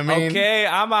here. You know what I mean? Okay,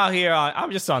 I'm out here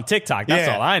I'm just on TikTok. That's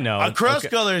all I know. Cross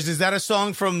colors, is that a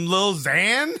song from Lil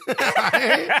Xan?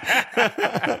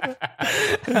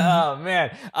 Oh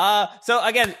man. So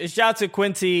again, shout out to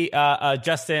Quincy,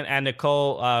 Justin, and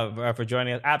Nicole for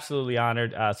joining us. Absolutely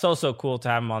honored. So cool to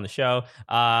have them on the show.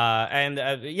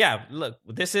 Look,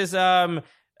 this is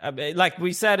like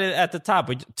we said at the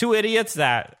top, two idiots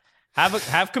that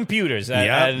have computers,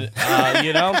 and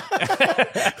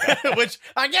which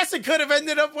I guess it could have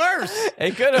ended up worse.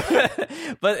 It could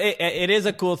have, but it is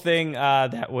a cool thing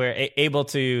that we're able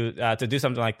to do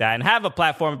something like that and have a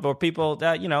platform for people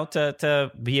that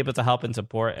to be able to help and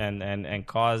support and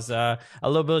cause a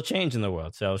little bit of change in the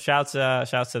world. So shouts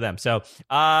to them. So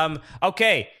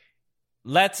okay.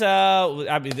 Let's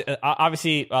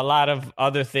obviously a lot of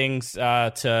other things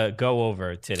to go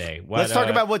over today. Let's talk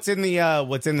about what's in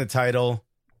the title.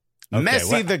 Okay,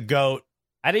 Messi the GOAT.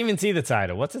 I didn't even see the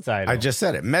title. What's the title? I just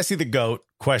said it. Messi the GOAT,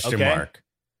 question mark.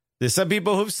 There's some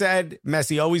people who've said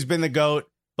Messi always been the GOAT,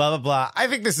 blah, blah, blah. I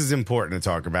think this is important to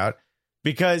talk about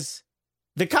because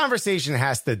the conversation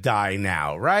has to die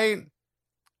now, right?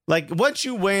 Like once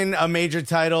you win a major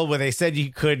title where they said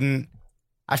you couldn't,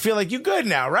 I feel like you're good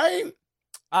now, right?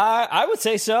 I would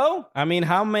say so. I mean,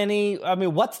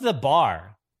 what's the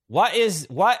bar?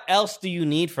 What else do you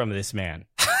need from this man?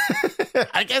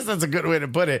 I guess that's a good way to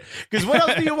put it. Because what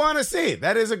else do you want to see?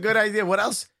 That is a good idea. What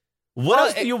else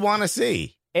do you want to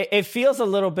see? It feels a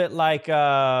little bit like,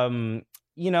 nothing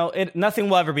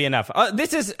will ever be enough.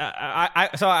 This is, I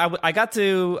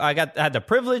had the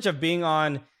privilege of being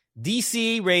on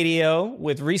DC radio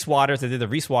with Reese Waters. I did the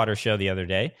Reese Waters show the other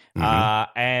day.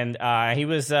 And he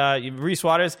was Reese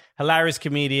Waters, hilarious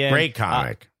comedian, great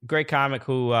comic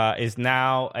who is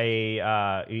now he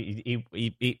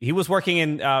was working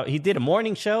in he did a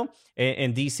morning show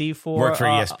in DC for worked for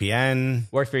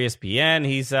ESPN.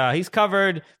 He's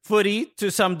covered footy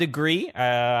to some degree.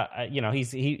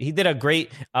 He did a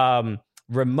great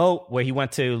remote where he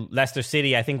went to Leicester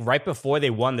City, I think right before they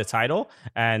won the title,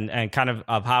 and kind of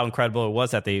how incredible it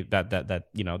was that they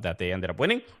ended up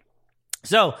winning.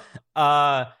 So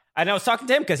and I was talking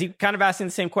to him because he kind of asking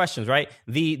the same questions, right?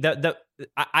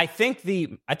 I think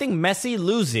Messi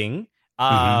losing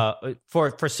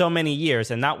for so many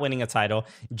years and not winning a title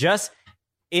just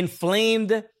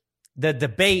inflamed the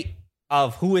debate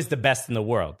of who is the best in the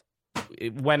world.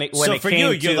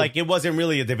 You're like, it wasn't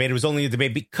really a debate. It was only a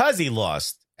debate because he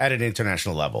lost at an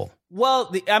international level.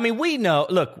 Well, we know,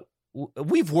 look,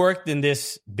 we've worked in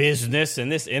this business, in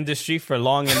this industry for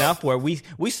long enough where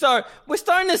we're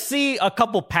starting to see a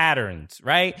couple patterns,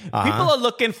 right? People are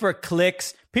looking for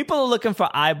clicks. People are looking for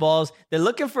eyeballs. They're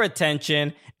looking for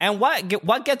attention. And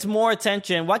what gets more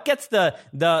attention? What gets the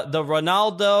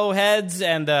Ronaldo heads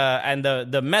and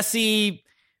the Messi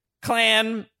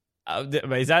clan? I'm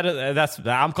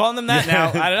calling them that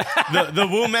now. the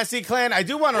Woo Messi clan. I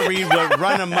do want to read what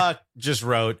Run Amok just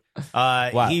wrote.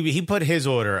 He put his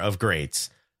order of greats.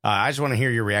 I just want to hear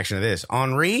your reaction to this.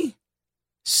 Henry,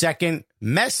 second,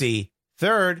 Messi,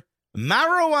 third,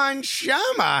 Marwan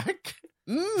Shamak,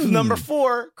 number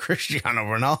 4, Cristiano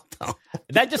Ronaldo.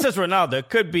 That just says Ronaldo. It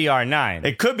could be R9.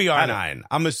 It could be R9.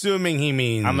 I'm assuming he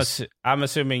means. I'm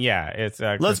assuming, yeah. It's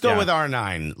let's go with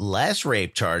R9. Less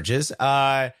rape charges.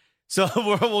 So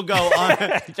we'll go on.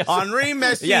 Henri,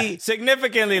 Messi. Yeah,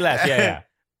 significantly less. Yeah.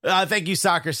 Thank you,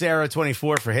 Soccer Sarah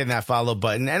 24, for hitting that follow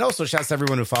button. And also shouts to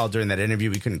everyone who followed during that interview.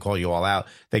 We couldn't call you all out.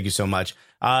 Thank you so much.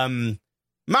 Marwan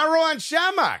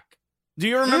Shamak. Do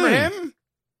you remember him?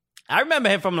 I remember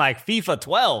him from like FIFA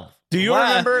 12. Do you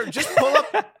remember? Just go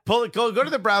to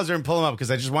the browser and pull him up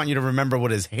because I just want you to remember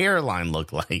what his hairline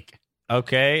looked like.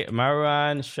 Okay,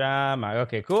 Marwan Shamak.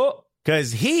 Okay, cool.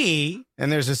 Because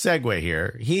and there's a segue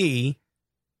here, he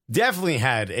definitely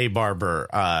had a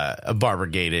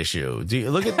barber-gate issue. Do you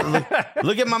look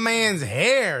at my man's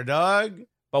hair, dog?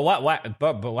 But what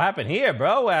happened here,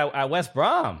 bro? At West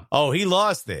Brom? Oh, he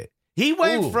lost it. He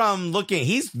went from looking.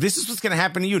 This is what's going to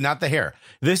happen to you, not the hair.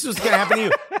 This is what's going to happen to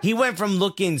you. He went from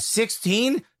looking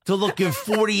 16 to looking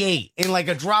 48 in like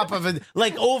a drop of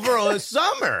over a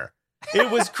summer.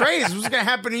 It was crazy. What's going to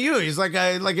happen to you? He's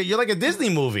you're like a Disney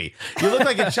movie. You look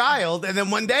like a child, and then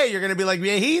one day you're going to be like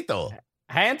viejito.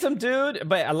 Handsome dude,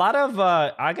 but a lot of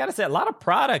I gotta say, a lot of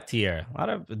product here.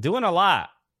 Doing a lot.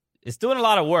 It's doing a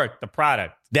lot of work. The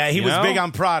product. Yeah, he was big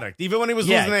on product. Even when he was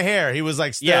losing the hair, he was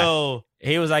like still. Yeah.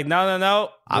 He was like, no.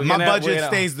 My budget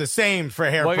stays the same for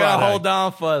hair. We're gonna hold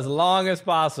on for as long as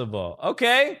possible.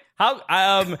 Okay.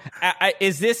 How?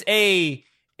 Is this a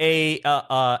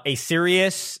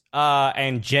serious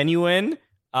and genuine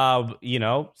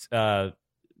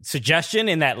suggestion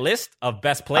in that list of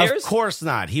best players? Of course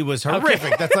not. He was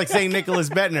horrific. Okay. That's like saying Nicholas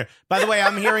Bettner. By the way,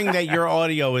 I'm hearing that your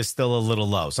audio is still a little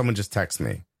low. Someone just text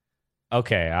me.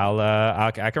 Okay,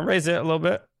 I can raise it a little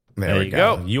bit. There we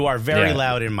go. You are very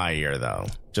loud in my ear, though.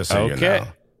 Just so you know.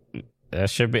 That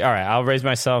should be all right. I'll raise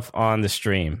myself on the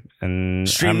stream. And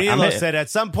Streamilo said at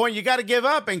some point you got to give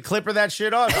up and clipper that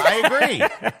shit off. I agree.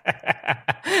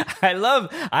 I love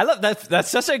that. That's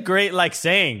such a great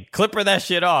saying. Clipper that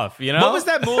shit off. You know what was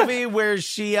that movie where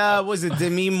she was it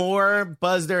Demi Moore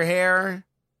buzzed her hair?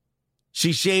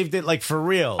 She shaved it for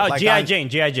real. Oh, G.I. Jane.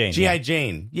 G.I. Jane.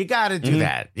 You got to do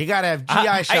that. You got to have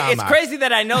G.I. Shamak. It's crazy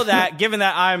that I know that, given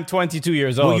that I'm 22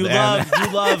 years old. Well,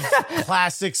 you love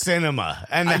classic cinema,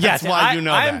 and that's why you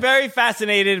know that. I'm very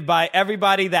fascinated by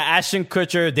everybody that Ashton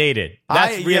Kutcher dated.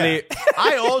 That's really... Yeah.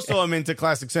 I also am into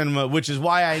classic cinema, which is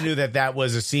why I knew that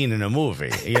was a scene in a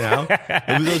movie, you know?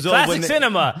 Classic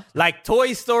cinema, like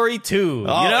Toy Story 2, ew.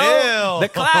 The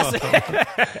classic.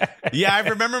 Yeah, I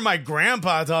remember my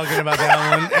grandpa talking about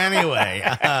that one. Anyway,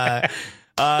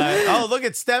 look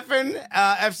at Stefan.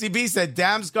 FCB said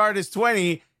Damsgaard is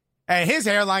 20, and his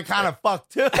hairline kind of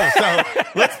fucked too. So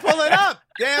let's pull it up.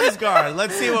 Damsgaard.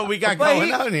 Let's see what we got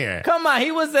going on here. Come on,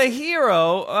 he was the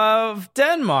hero of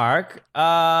Denmark.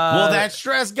 Well, that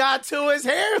stress got to his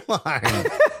hairline.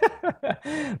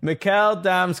 Mikkel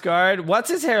Damsgaard. What's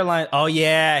his hairline? Oh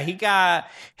yeah,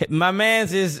 my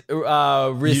man's is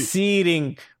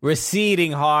receding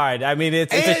hard. I mean,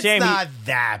 it's a shame. It's not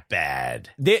that bad.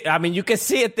 You can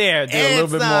see it there. It's a little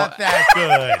bit not more. That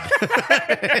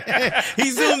good.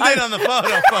 He zoomed in on the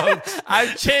photo, folks.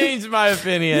 I've changed my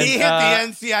opinion. He hit the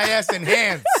NCIS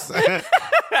enhance.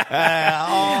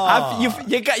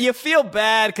 You feel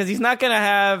bad because he's not going to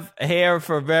have hair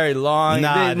for very long.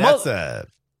 Nah,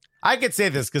 I could say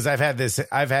this because I've had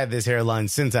this hairline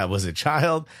since I was a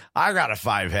child. I got a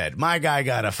 5 head. My guy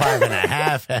got a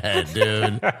 5.5 head,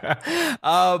 dude.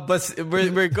 But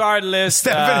regardless,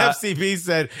 Stefan FCB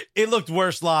said it looked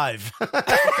worse live.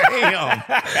 Damn.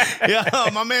 Yo,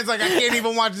 my man's like, I can't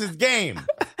even watch this game.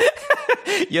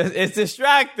 It's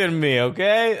distracting me.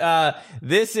 Okay,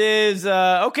 this is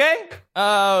okay.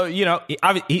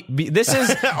 This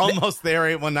is almost there.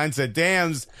 819 said,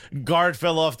 "Damn's guard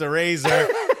fell off the razor."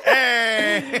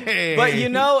 Hey, but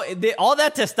all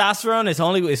that testosterone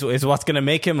is what's going to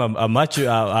make him a much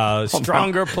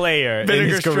stronger player in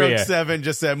his career. Stroke 7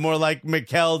 just said more like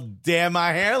Mikkel. Damn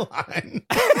my hairline.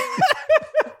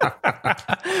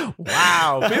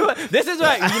 Wow. This is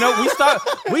what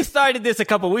we started this a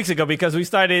couple weeks ago because we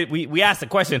asked the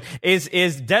question,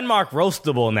 is Denmark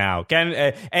roastable now?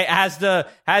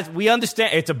 We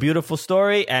understand it's a beautiful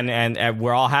story and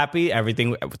we're all happy,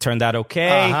 everything turned out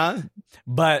okay.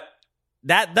 But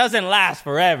that doesn't last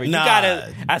forever. You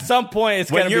gotta, at some point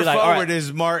it's gonna be like, when your forward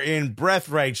is Martin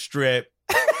Breathright strip,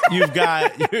 you've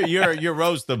got you're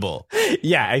roastable.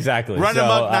 Yeah, exactly. Run him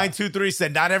up 923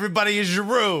 said not everybody is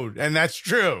Giroud, and that's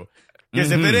true.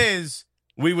 Because if it is,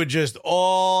 we would just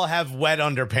all have wet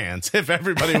underpants if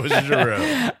everybody was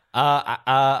Giroud.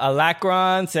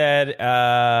 Alacron said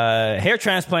hair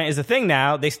transplant is a thing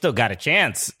now. They still got a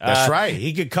chance. That's right.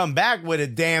 He could come back with a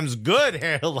damn good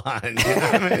hairline. You know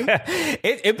what I mean?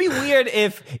 It'd be weird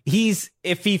if he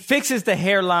fixes the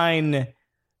hairline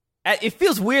it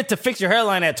feels weird to fix your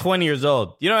hairline at 20 years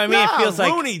old. You know what I mean? It feels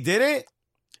like Rooney did it.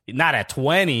 Not at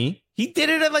 20. He did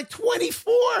it at like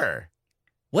 24.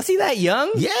 Was he that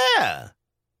young? Yeah.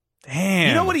 Damn.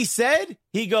 You know what he said?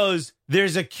 He goes,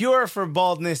 "There's a cure for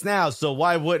baldness now, so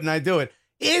why wouldn't I do it?"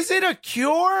 Is it a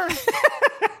cure?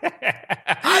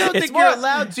 I don't think you're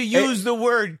allowed to use the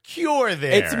word cure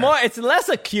there. It's less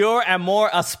a cure and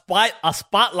more a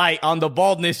spotlight on the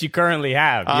baldness you currently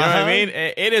have. You know what I mean?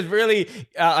 It is really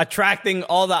attracting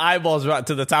all the eyeballs right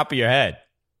to the top of your head.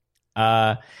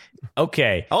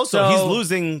 Okay. Also, he's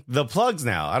losing the plugs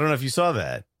now. I don't know if you saw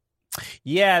that.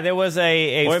 Yeah, there was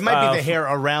a or it might be the hair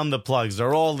around the plugs.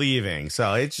 They're all leaving.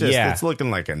 So it's just, it's looking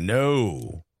like a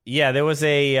no. Yeah, there was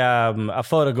a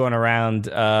photo going around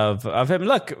of him.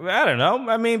 Look, I don't know.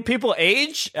 I mean, people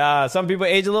age. Some people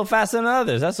age a little faster than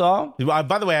others. That's all.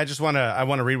 By the way, I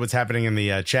want to read what's happening in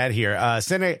the chat here.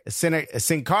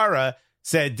 Sinkara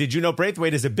said, "Did you know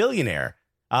Braithwaite is a billionaire?"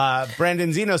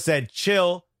 Brandon Zeno said,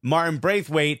 "Chill. Martin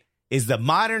Braithwaite is the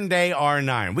modern day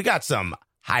R9." We got some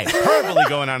hyperbole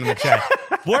going on in the chat.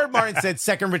 Ward Martin said,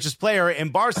 "Second richest player in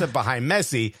Barca behind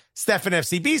Messi." Stefan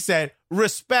FCB said,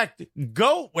 "Respect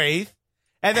Goatwaith."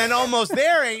 And then almost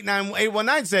there,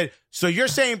 819 said, "So you're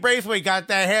saying Braithwaite got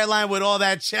that hairline with all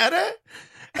that cheddar?"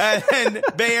 And then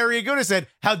Bay Area Guna said,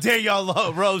 "How dare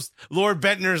y'all roast Lord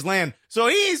Bentner's land?" So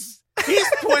he's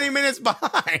 20 minutes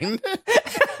behind.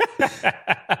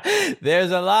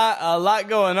 There's a lot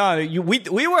going on.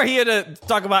 We were here to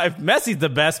talk about if Messi's the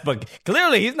best, but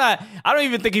clearly he's not. I don't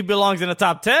even think he belongs in the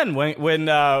top 10 when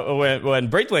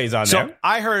Braithwaite's on there. So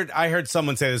I heard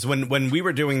someone say this when we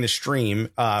were doing the stream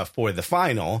for the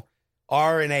final.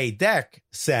 R&A Deck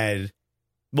said,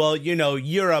 "Well, you know,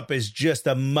 Europe is just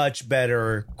a much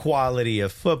better quality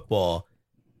of football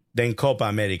than Copa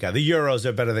America. The Euros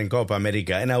are better than Copa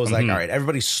America." And I was like, all right,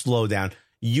 everybody slow down.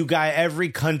 Every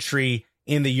country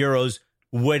in the Euros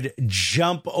would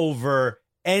jump through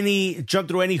any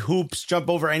hoops, jump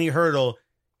over any hurdle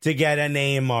to get a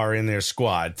Neymar in their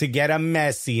squad, to get a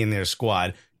Messi in their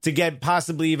squad, to get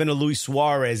possibly even a Luis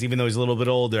Suarez, even though he's a little bit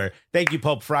older. Thank you,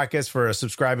 Pope Fracas, for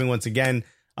subscribing once again.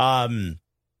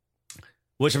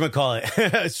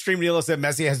 Whatchamacallit? Stream Nilo said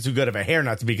Messi has too good of a hair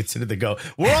not to be considered the GOAT.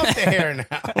 We're off the hair now.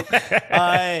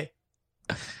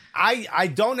 I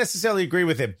don't necessarily agree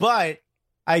with it, but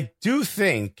I do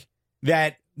think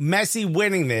that Messi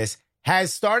winning this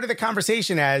has started the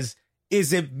conversation as,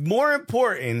 is it more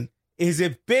important? Is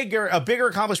it a bigger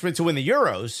accomplishment to win the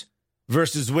Euros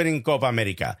versus winning Copa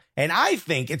America? And I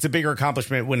think it's a bigger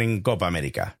accomplishment winning Copa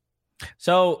America.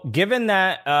 So given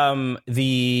that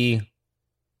the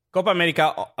Copa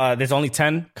America, there's only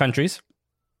 10 countries.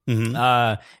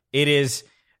 It is,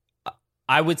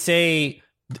 I would say,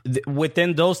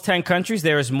 within those 10 countries,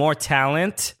 there is more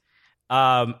talent.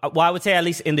 Well, I would say at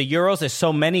least in the Euros, there's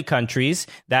so many countries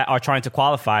that are trying to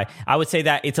qualify. I would say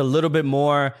that it's a little bit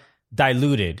more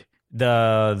diluted,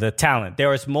 the talent.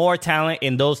 There is more talent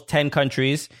in those 10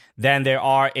 countries than there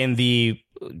are in the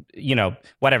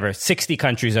 60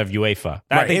 countries of UEFA.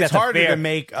 I think it's harder to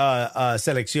make a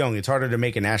selección. It's harder to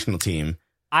make a national team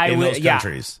in those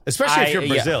countries, especially if you're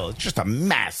Brazil. It's just a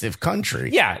massive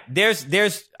country. Yeah,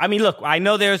 I mean, look, I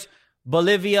know there's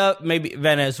Bolivia, maybe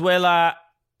Venezuela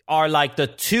are like the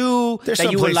two. There's that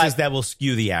some you places would like, that will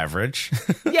skew the average.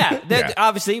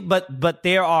 Obviously, but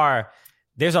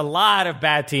there's a lot of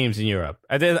bad teams in Europe.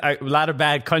 There's a lot of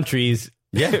bad countries.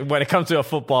 Yeah. When it comes to a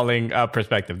footballing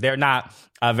perspective, they're not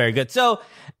very good. So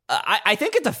I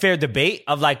think it's a fair debate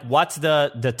of like, what's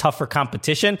the tougher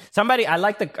competition? I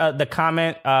like the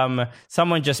comment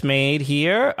someone just made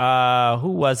here. Who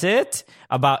was it?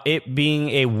 About it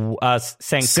being a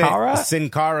Sankara?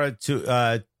 Sankara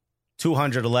to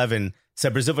 211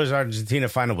 said Brazil versus Argentina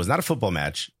final was not a football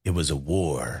match. It was a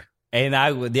war. And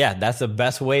that's the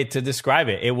best way to describe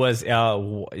it. It was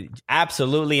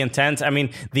absolutely intense. I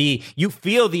mean, you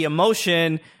feel the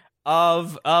emotion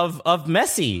of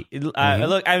Messi.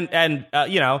 Look, and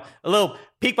a little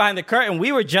peek behind the curtain.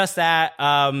 We were just at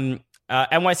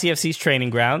NYCFC's training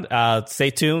ground.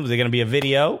 Stay tuned. There's going to be a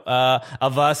video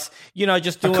of us,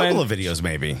 just doing a couple of videos,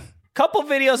 maybe. Couple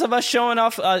videos of us showing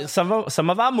off some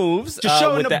of our moves. Just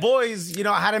showing the boys,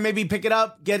 how to maybe pick it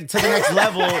up, get it to the next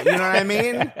level. You know what I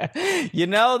mean?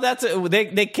 That's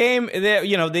they came there.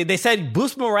 They said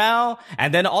boost morale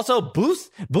and then also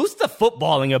boost the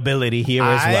footballing ability here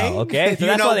as well. Okay, so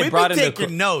that's why they brought in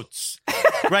taking notes.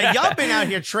 Right, y'all been out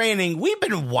here training. We've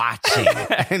been watching,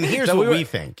 and here's what we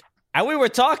think. And we were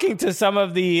talking to some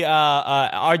of the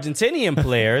Argentinian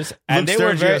players, and Luke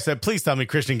Sturgio said, "Please tell me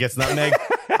Christian gets nutmeg."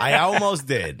 I almost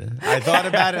did. I thought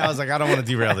about it. I was like, I don't want to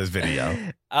derail this video.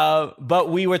 But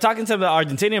we were talking to the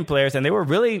Argentinian players, and they were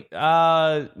really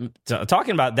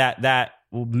talking about that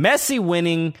Messi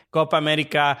winning Copa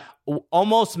America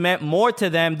almost meant more to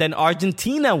them than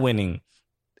Argentina winning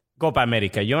Copa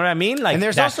America. You know what I mean? Like, and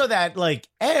there's also that, like,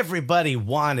 everybody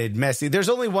wanted Messi. There's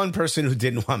only one person who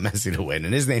didn't want Messi to win,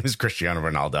 and his name is Cristiano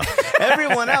Ronaldo.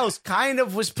 Everyone else kind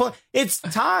of was it's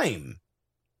time.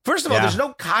 First of all, there's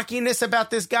no cockiness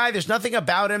about this guy. There's nothing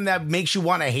about him that makes you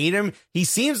want to hate him. He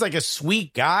seems like a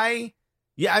sweet guy.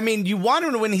 Yeah, I mean, you want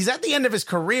him to win. He's at the end of his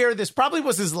career. This probably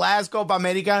was his last Copa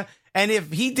America. And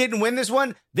if he didn't win this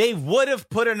one, they would have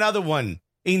put another one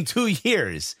in 2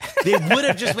 years. They would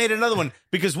have just made another one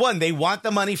because, one, they want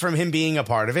the money from him being a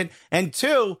part of it. And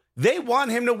two, they want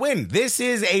him to win. This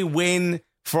is a win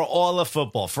for all of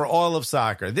football, for all of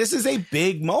soccer. This is a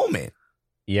big moment.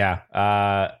 Yeah.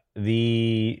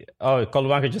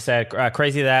 Colubanco just said,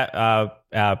 crazy that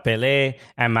Pelé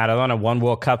and Maradona won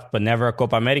World Cup, but never a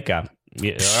Copa America.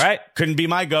 Yeah, all right. Couldn't be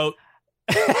my GOAT.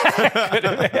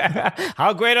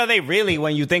 How great are they really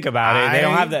when you think about it? They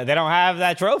don't have that. They don't have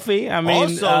that trophy. I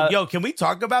mean, also, can we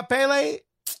talk about Pele?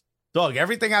 Dog,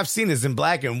 everything I've seen is in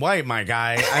black and white, my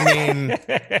guy. I mean,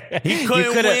 he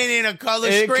couldn't win in a color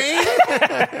screen.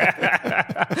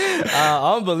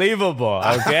 Unbelievable.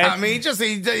 Okay, I mean,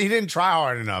 he didn't try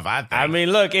hard enough. I think. I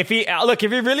mean, look, if he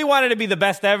really wanted to be the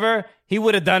best ever, he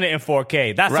would have done it in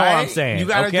 4K. That's all I'm saying. You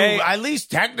got to do at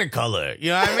least Technicolor.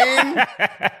 You know what I mean?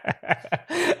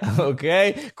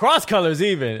 Okay, cross colors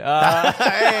even.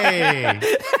 Hey.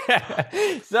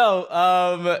 So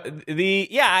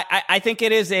I think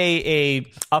it is a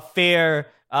fair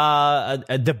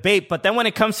a debate, but then when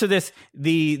it comes to this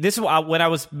is what I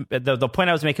was the point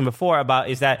I was making before about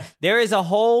is that there is a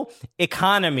whole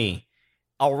economy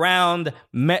around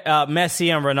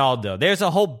Messi and Ronaldo. There's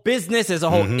a whole business, there's a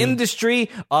whole industry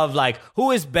of like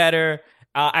who is better,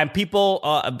 and people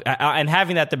and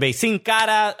having that debate. Sin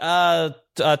Cara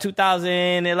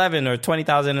 2011 or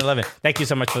 2011. Thank you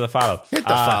so much for the follow. Hit the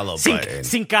follow button.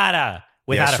 Sin Cara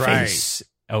without a face.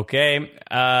 Okay.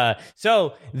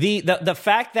 So the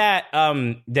fact that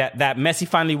that Messi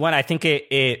finally won, I think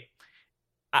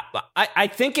I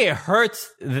think it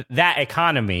hurts that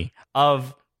economy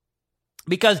of.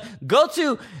 Because go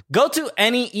to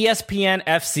any ESPN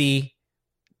FC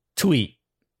tweet.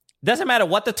 Doesn't matter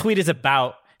what the tweet is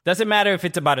about. Doesn't matter if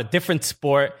it's about a different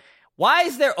sport. Why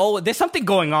is there's something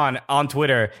going on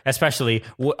Twitter, especially,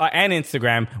 and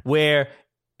Instagram, where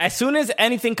as soon as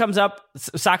anything comes up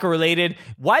soccer related,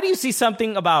 why do you see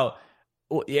something about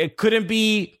it couldn't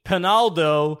be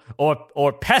Penaldo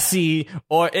or Messi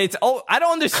or I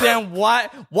don't understand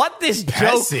what this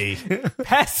Pesci. joke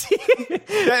Pesci.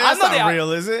 That's not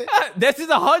real, is it? This is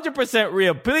 100%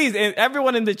 real. Please,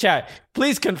 everyone in the chat,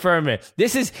 please confirm it.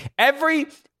 This is every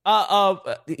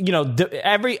in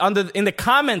the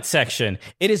comment section,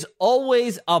 it is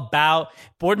always about.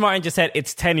 Board Martin just said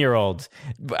it's 10-year-olds.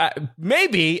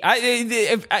 Maybe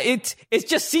it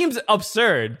just seems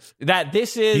absurd that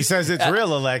this is. He says it's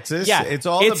real, Alexis. Yeah, it's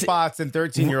all the bots and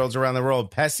 13-year-olds around the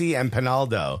world. Pesci and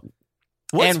Penaldo.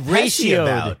 What's and Pesci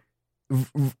about?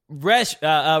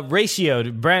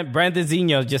 Ratioed. Brandon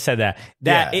Zinho just said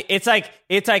that it's like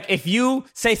if you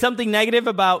say something negative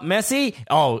about Messi,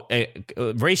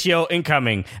 ratio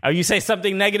incoming. You say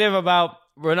something negative about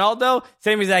Ronaldo,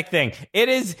 same exact thing. It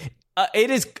is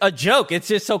a joke. It's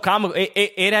just so comical.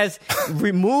 It has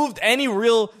removed any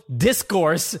real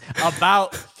discourse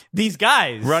about these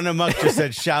guys. Run Amok just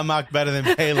said Shamak better than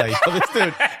Pele. So this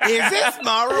dude, is this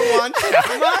Morrow on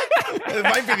Shamak? It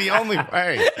might be the only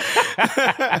way.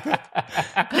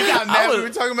 You got mad when we were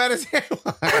talking about his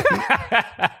hairline.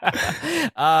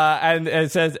 And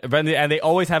it says Brendan, and they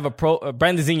always have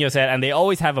Brendan Zinho said, and they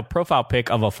always have a profile pic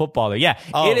of a footballer. Yeah,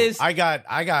 it is. I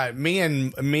got me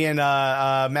and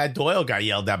Matt Doyle got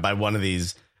yelled at by one of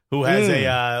these who has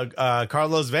a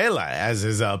Carlos Vela as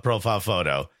his profile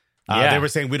photo. They were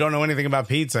saying we don't know anything about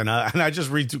pizza, and I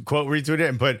just retweeted it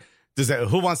and put,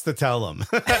 who wants to tell them?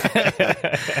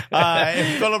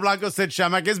 Colo Blanco said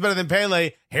Shamak is better than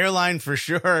Pele. Hairline for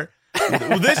sure.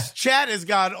 This chat has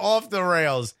gone off the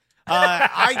rails.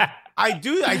 I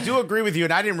do agree with you,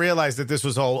 and I didn't realize that this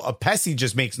was all Pesci.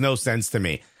 Just makes no sense to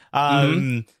me.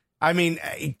 I mean,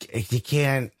 you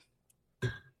can't.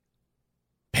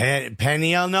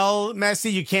 Peniel Messi,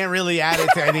 you can't really add it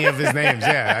to any of his names.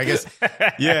 Yeah, I guess.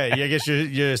 Yeah, I guess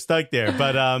you're stuck there.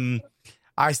 But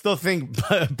I still think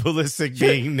Pulisic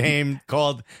being named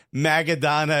called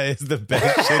Magadona is the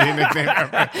best shitty nickname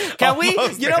ever. Can we?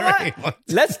 You know what?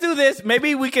 Let's do this.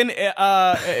 Maybe we can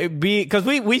because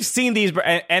we've seen these.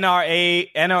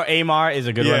 NRA is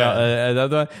a good one.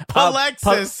 Another one.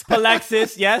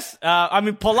 Palexis, yes. I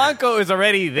mean Polanco is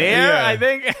already there. I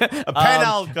think.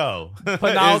 Penalco.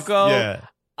 Penalco.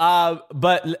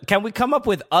 But can we come up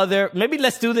with other? Maybe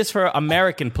let's do this for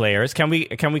American players. Can we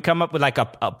come up with like a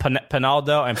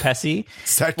Penaldo and Pesci?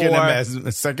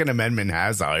 Second Amendment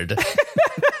Hazard.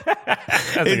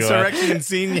 Insurrection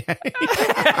Insigne.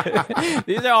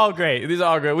 These are all great.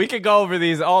 We could go over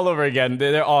these all over again.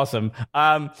 They're awesome.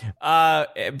 Like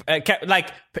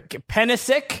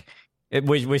Penisic.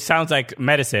 Which sounds like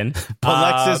medicine.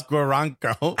 Alexis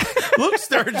Guaranco. Luke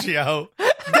Sturgio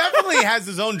definitely has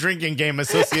his own drinking game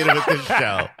associated with this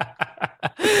show.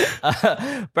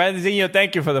 Brandonzinho,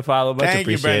 thank you for the follow. Much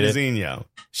appreciated. Thank you, Brandonzinho.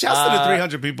 Shouts to the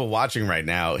 300 people watching right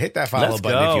now. Hit that follow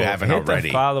button if you haven't already. Hit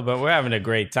the follow button. We're having a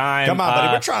great time. Come on,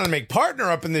 buddy. We're trying to make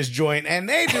partner up in this joint, and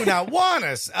they do not want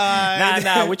us.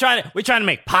 Nah. We're trying to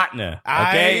make partner.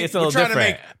 Okay, it's a little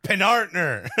different. We're trying to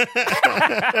make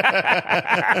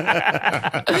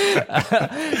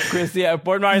Penartner.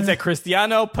 Board Martin said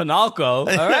Cristiano Penalco.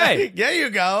 All right, there you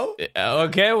go.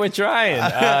 Okay, we're trying.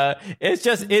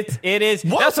 It is.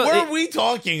 What were we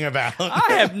talking about?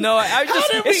 I have no. How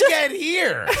did we get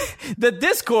here? The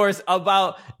discourse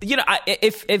about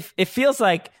it feels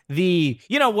like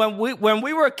when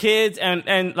we were kids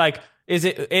and like.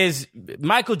 Is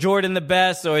Michael Jordan the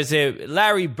best, or is it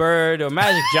Larry Bird or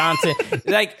Magic Johnson?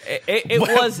 Like it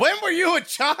was. When were you a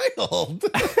child? You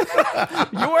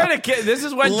weren't a kid. This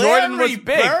is when Jordan was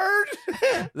big. Bird?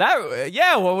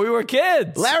 When we were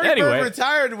kids. Larry Bird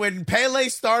retired when Pele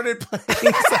started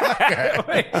playing soccer.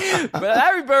 But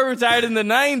Larry Bird retired in the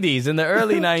 '90s, in the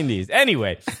early '90s.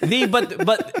 Anyway,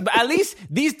 but at least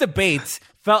these debates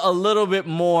felt a little bit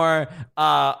more.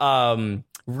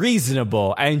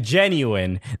 Reasonable and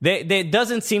genuine. There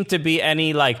doesn't seem to be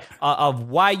any like of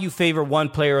why you favor one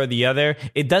player or the other.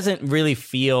 It doesn't really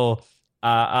feel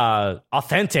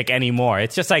authentic anymore.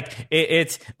 It's just like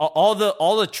it's all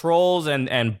the trolls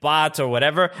and bots or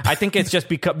whatever. I think it's just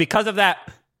because of that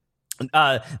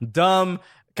dumb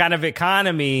kind of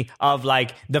economy of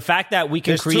like the fact that we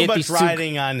can create too much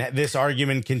riding on this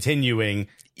argument continuing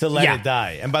to let it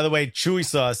die. And by the way, Chewy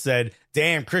Sauce said,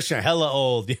 "Damn, Christian, hella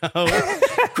old, yo."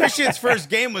 Christian's first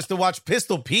game was to watch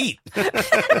Pistol Pete.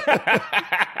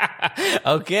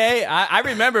 Okay, I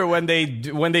remember when they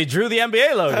drew the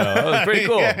NBA logo. It was pretty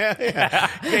cool.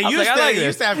 They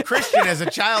used to have Christian as a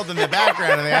child in the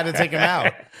background, and they had to take him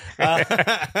out.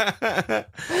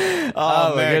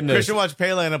 Oh man, goodness. Christian watched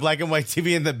Pele on a black and white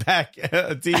TV in the back,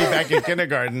 TV back in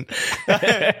kindergarten.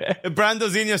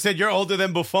 Brandozinho said, "You're older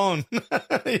than Buffon."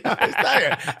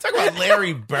 Talk about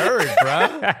Larry Bird,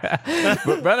 bro.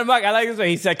 Brandon Mark, I like this one.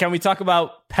 He said, "Can we talk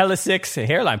about Pelisic's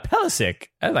hairline?" Pelisic,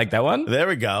 I like that one. There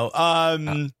we go.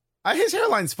 His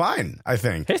hairline's fine, I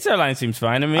think. His hairline seems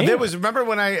fine to me. Remember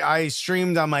when I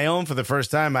streamed on my own for the first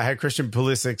time? I had Christian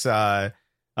Pulisic's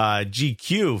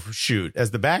GQ shoot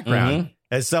as the background,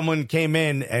 as someone came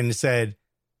in and said,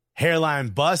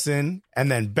 "Hairline bussin',"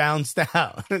 and then bounced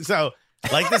out. So,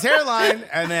 like this hairline,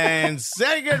 and then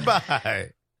say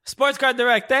goodbye. Sports Card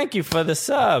Direct, thank you for the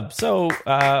sub. So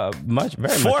very much.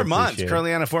 4 months,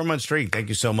 currently on a 4-month streak. Thank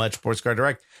you so much, Sports Card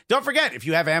Direct. Don't forget, if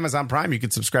you have Amazon Prime, you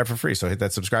can subscribe for free. So hit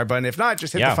that subscribe button. If not,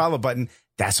 just hit the follow button.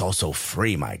 That's also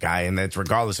free, my guy. And that's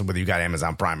regardless of whether you got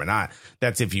Amazon Prime or not.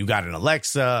 That's if you got an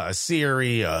Alexa, a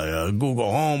Siri, a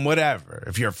Google Home, whatever.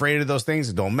 If you're afraid of those things,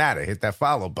 it don't matter. Hit that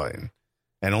follow button.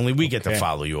 And only we get to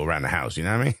follow you around the house. You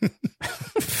know what I mean?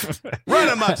 Run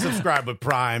them up, subscribe with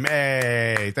Prime.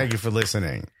 Hey, thank you for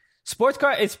listening. Sports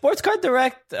Card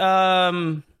Direct,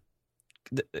 the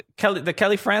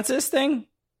Kelly Francis thing?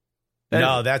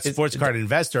 No, that's Sports Card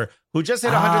Investor, who just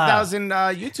hit 100,000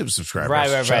 YouTube subscribers.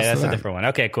 Right. That's a different one.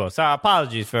 Okay, cool. So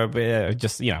apologies for I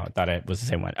thought it was the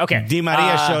same one. Okay. Di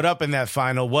Maria showed up in that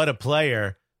final. What a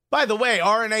player. By the way,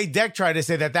 RNA Deck tried to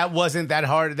say that wasn't that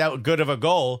hard, that good of a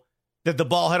goal, that the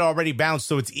ball had already bounced,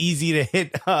 so it's easy to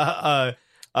hit a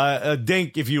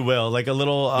dink, if you will, like a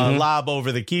little lob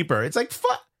over the keeper. It's like,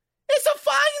 it's a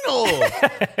final.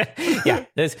 Yeah.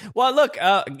 Look,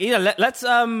 let's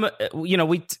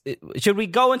should we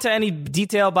go into any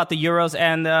detail about the Euros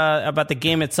and about the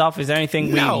game itself? Is there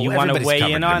anything you want to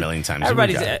weigh in on? A million times.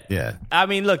 Everybody's yeah. I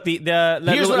mean, look,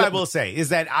 here's what I will say is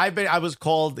that I was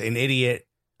called an idiot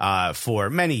for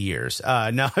many years.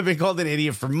 No, I've been called an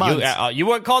idiot for months. You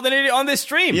weren't called an idiot on this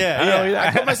stream. Yeah.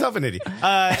 I called myself an idiot.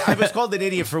 I was called an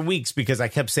idiot for weeks because I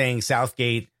kept saying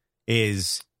Southgate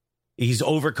is he's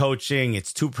overcoaching.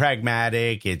 It's too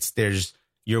pragmatic.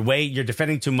 You're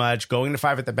defending too much, going to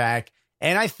 5 at the back.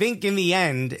 And I think in the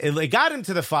end, it got him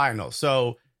to the final.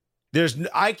 So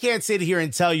I can't sit here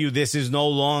and tell you this is no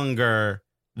longer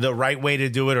the right way to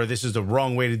do it or this is the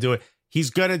wrong way to do it. He's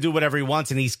going to do whatever he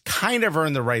wants, and he's kind of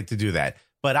earned the right to do that.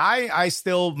 But I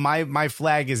still, my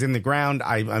flag is in the ground.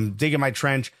 I'm digging my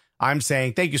trench. I'm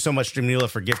saying thank you so much, Jamila,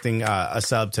 for gifting a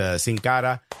sub to Sin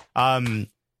Cara. I'm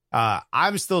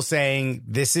still saying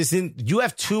you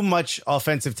have too much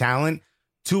offensive talent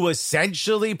to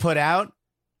essentially put out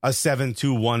a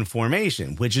 7-2-1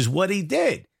 formation, which is what he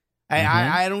did.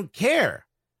 I don't care.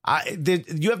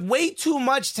 You have way too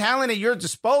much talent at your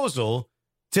disposal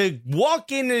to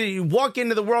walk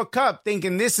into the World Cup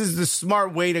thinking this is the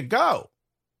smart way to go.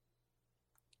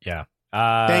 Yeah.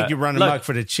 Thank you, Run Amok,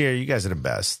 for the cheer. You guys are the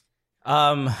best.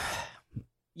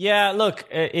 Yeah, look,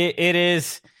 it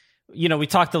is, we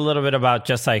talked a little bit about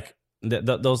just like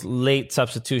those late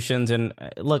substitutions. And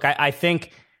look, I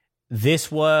think this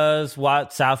was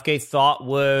what Southgate thought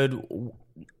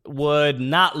would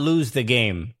not lose the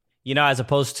game, as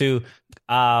opposed to,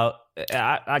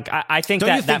 I think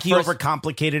Don't you think he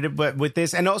overcomplicated it with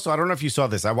this? And also, I don't know if you saw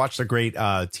this. I watched a great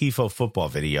Tifo football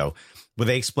video where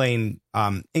they explain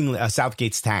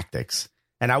Southgate's tactics.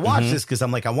 And I watched this because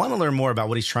I'm like, I want to learn more about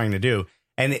what he's trying to do.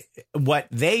 And what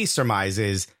they surmise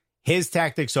is his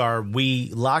tactics are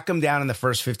we lock them down in the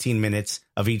first 15 minutes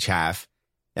of each half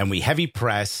and we heavy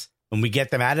press and we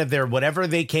get them out of there. Whatever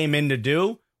they came in to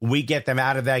do, we get them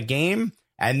out of that game.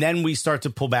 And then we start to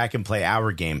pull back and play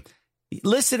our game.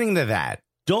 Listening to that,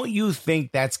 don't you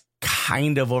think that's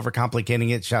kind of overcomplicating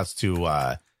it? Shouts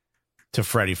to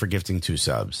Freddie for gifting 2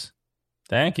 subs.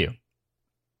 Thank you.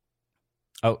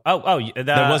 There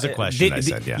was a question. I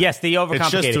said, yeah. Yes, the overcomplicated.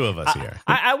 It's just 2 of us here.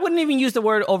 I wouldn't even use the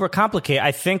word overcomplicate.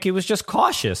 I think it was just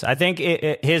cautious. I think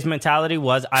his mentality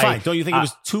was fine. Don't you think it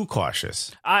was too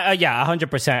cautious? Yeah,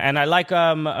 100%. And I like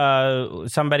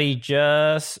somebody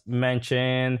just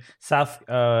mentioned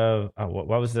what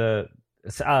was the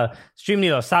Stream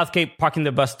Nilo, Southgate parking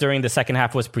the bus during the second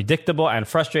half was predictable and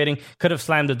frustrating. Could have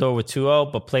slammed the door with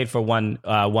 2-0, but played for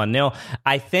 1-0.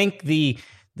 I think the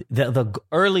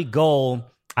early goal,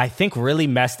 I think, really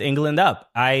messed England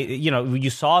up. You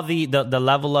saw the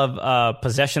level of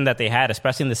possession that they had,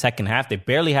 especially in the second half. They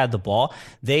barely had the ball.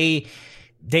 They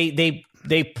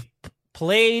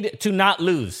played to not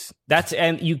lose.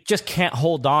 And you just can't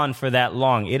hold on for that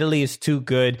long. Italy is too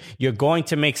good. You're going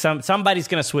to make somebody's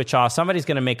going to switch off. Somebody's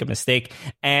going to make a mistake,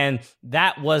 and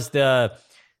that was the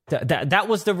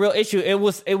real issue. It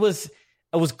was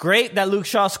great that Luke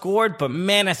Shaw scored, but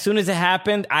man, as soon as it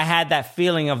happened, I had that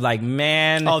feeling of like,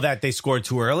 man, that they scored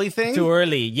too early thing. Too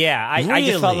early, yeah. I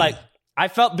just felt like.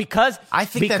 Because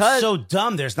that's so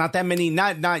dumb. There's not that many,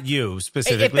 not you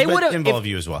specifically, but involve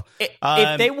you as well.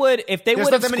 If they would have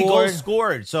not that many goals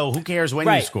scored, so who cares when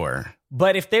you score?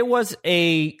 But if there was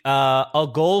a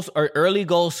goals or early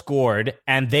goal scored,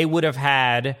 and they would have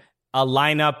had a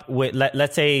lineup with,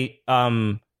 let's say,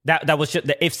 that was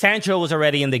just, if Sancho was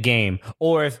already in the game,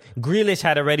 or if Grealish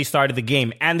had already started the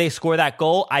game, and they score that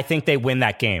goal, I think they win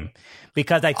that game,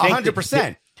 because I think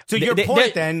 100%. To your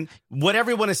point, then, what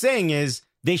everyone is saying is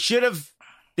they should have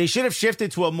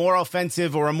shifted to a more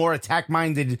offensive or a more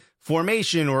attack-minded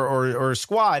formation or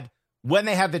squad when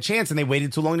they had the chance, and they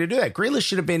waited too long to do that. Grealish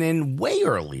should have been in way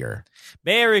earlier.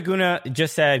 Bay Reguna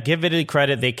just said, give Italy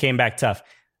credit, they came back tough.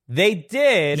 They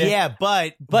did. Yeah,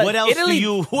 but what else are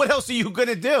you going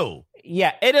to do?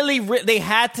 Yeah, Italy, they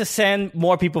had to send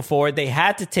more people forward. They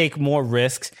had to take more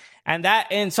risks. And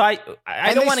so I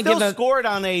don't want to give them scored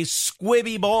on a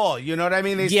squibby ball. You know what I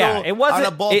mean? It wasn't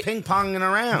on a ball ping ponging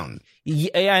around.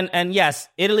 Yeah, and yes,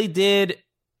 Italy did.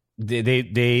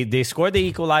 They scored the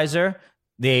equalizer.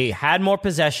 They had more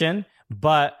possession,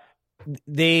 but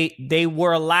they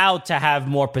were allowed to have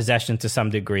more possession to some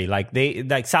degree. Like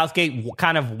Southgate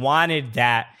kind of wanted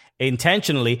that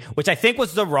intentionally, which I think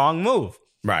was the wrong move.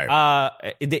 Right.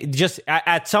 Just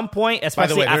at some point,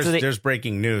 especially by the way, there's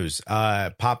breaking news.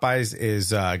 Popeyes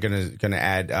is gonna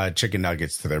add chicken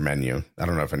nuggets to their menu. I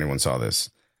don't know if anyone saw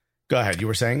this. Go ahead. You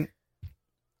were saying?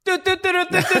 This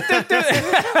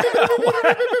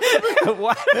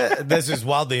is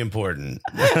wildly important.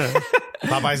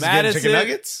 Popeyes is getting chicken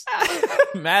nuggets.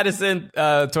 Madison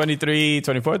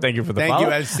 2324. Thank you for the follow. Thank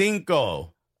you, El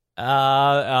Cinco.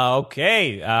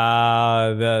 Okay.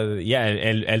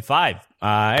 El 5.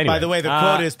 Anyway. By the way, the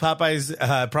quote is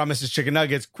Popeyes promises chicken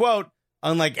nuggets. Quote,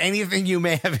 unlike anything you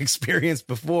may have experienced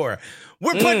before.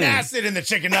 We're putting acid in the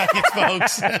chicken nuggets,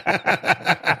 folks.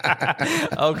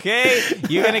 Okay,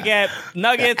 you're gonna get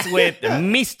nuggets with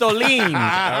mistolin. All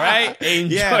right,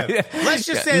 enjoy. Yeah. Let's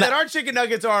just say that our chicken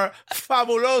nuggets are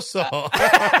fabuloso.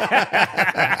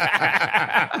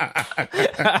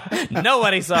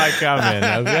 Nobody saw it coming.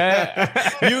 Okay,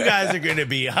 You guys are going to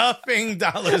be huffing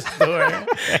dollar store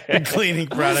and cleaning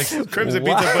products. Crimson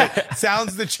Pizza put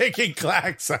sounds the chicken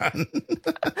klaxon.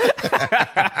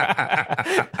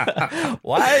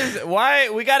 Why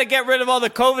we got to get rid of all the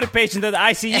COVID patients at the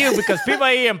ICU because people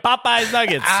are eating Popeye's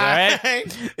nuggets. All right,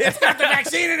 it's got the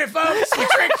vaccine in it, folks. We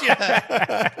tricked you.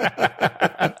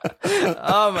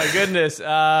 Oh my goodness.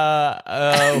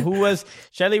 Who was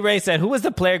Shelly Ray said? Who was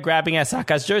the player grabbing at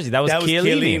Saka's jersey? That was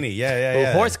Chiellini.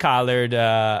 Yeah. Horse collared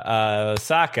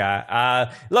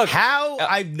Saka. Look, how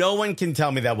no one can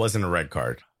tell me that wasn't a red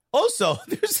card. Also,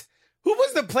 who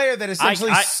was the player that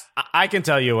essentially? I can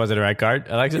tell you it wasn't a red card,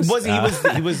 Alexis. He was.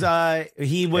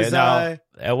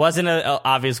 It wasn't an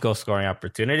obvious goal scoring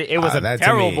opportunity. It was a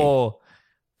terrible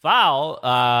foul.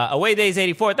 Away Days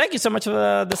 84. Thank you so much for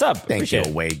the sub. Thank you,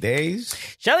 Away Days.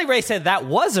 Shelly Ray said that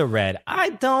was a red. I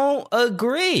don't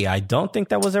agree. I don't think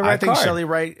that was a red card. I think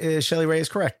Shelly Ray is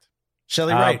correct.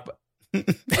 Shelly Wright.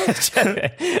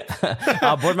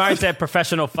 Boardmar said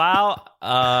professional foul.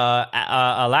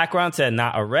 Alacron said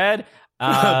not a red.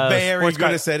 Bay Area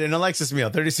Gouda said an Alexis meal,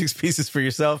 36 pieces for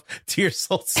yourself, to your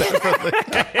soul separately.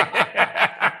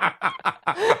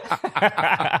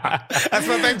 That's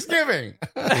for Thanksgiving.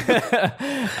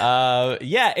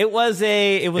 Yeah, it was not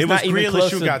even Grealish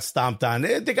close. Who got stomped on.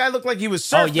 The guy looked like he was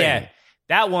surfing. Oh yeah.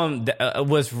 That one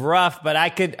was rough, but I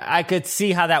could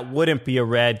see how that wouldn't be a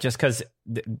red just because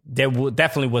there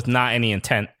definitely was not any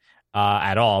intent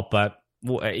at all. But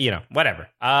whatever.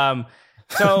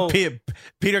 So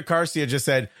Peter Garcia just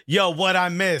said, "Yo, what I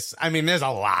miss? I mean, there's a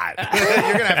lot.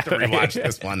 You're gonna have to rewatch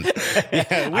this one."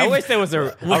 Yeah, I wish there was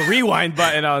a rewind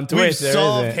button on Twitch. We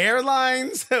solved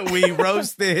hairlines. We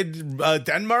roasted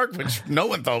Denmark, which no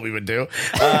one thought we would do.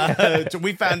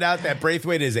 We found out that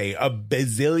Braithwaite is a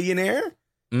bazillionaire.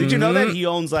 Did you know that he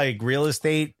owns like real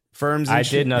estate firms? And I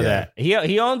did know that.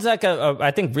 He owns like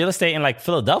I think real estate in like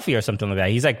Philadelphia or something like that.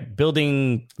 He's like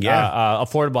building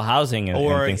affordable housing and things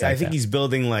like that. I think he's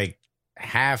building like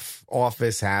half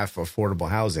office, half affordable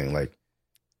housing. Like,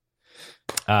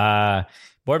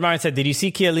 Boardmar said, "Did you see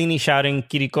Chiellini shouting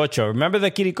Kirikocho? Remember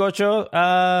the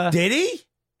Kirikocho? Did he?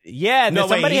 Yeah, no.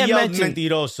 Somebody Wait, he had yelled mentioned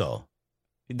mentiroso.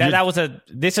 That was a.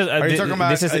 This is. Are you talking about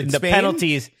this is the Spain?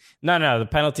 penalties. No, the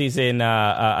penalties in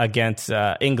against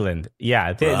England.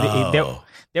 Yeah, there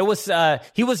was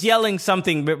he was yelling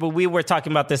something, but we were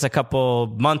talking about this a couple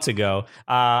months ago.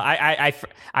 I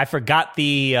forgot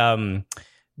the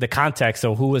context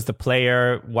of who was the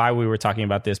player, why we were talking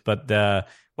about this, but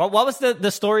what was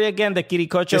the story again? The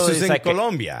Kirikocho This was is in like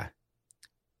Colombia.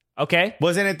 Okay,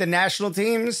 wasn't it the national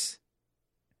teams?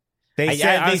 They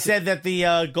said that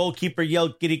the goalkeeper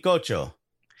yelled Kirikocho.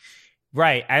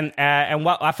 Right, and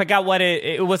what I forgot what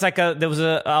it was like there was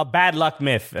a bad luck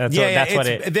myth. That's what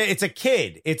it's a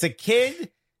kid. It's a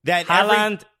kid that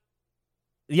Haaland.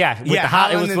 Haaland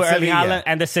it was for Erling Sevilla. Haaland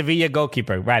and the Sevilla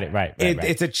goalkeeper. Right.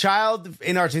 It's a child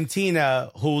in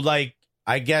Argentina who, like,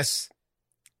 I guess,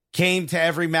 came to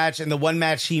every match, and the one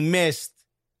match he missed,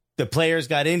 the players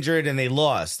got injured and they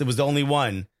lost. It was the only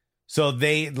one. So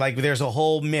there's a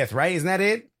whole myth, right? Isn't that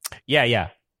it? Yeah.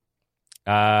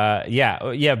 Bilardo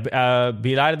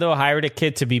hired a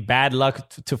kid to be bad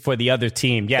luck for the other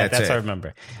team. Yeah, that's what I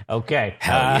remember. Okay.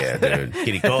 Hell yeah, dude.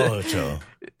 Kirikocho.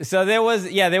 So there was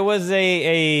we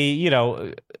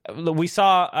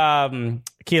saw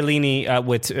Chiellini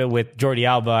with Jordi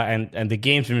Alba and the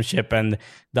gamesmanship and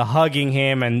the hugging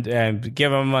him and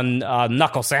give him a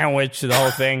knuckle sandwich, the whole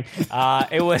thing.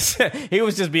 He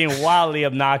was just being wildly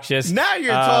obnoxious. Now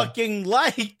you're talking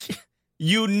like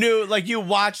you knew, like you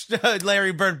watched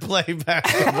Larry Bird play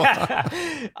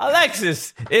basketball.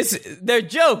 Alexis, they're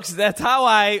jokes. That's how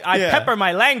I pepper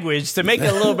my language to make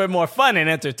it a little bit more fun and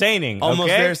entertaining.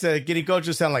 Almost okay? there said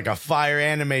Kirikocho sound like a fire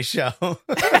anime show.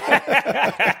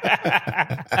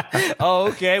 Oh,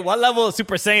 okay. What level of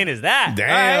Super Saiyan is that?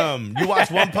 Damn. Right? You watch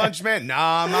One Punch Man?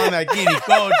 Nah, I'm on that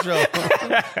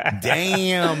Kirikocho.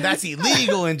 Damn, that's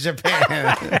illegal in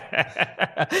Japan.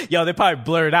 Yo, they probably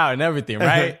blurred out and everything,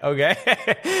 right? Okay.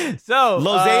 So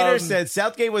Lozader said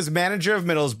Southgate was manager of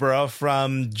Middlesbrough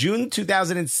from June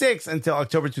 2006 until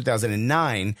October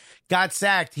 2009. Got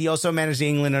sacked. He also managed the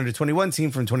England under-21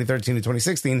 team from 2013 to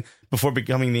 2016 before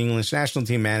becoming the English national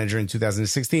team manager in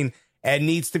 2016 and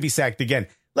needs to be sacked again.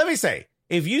 Let me say,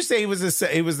 if you say he was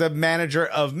the manager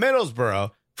of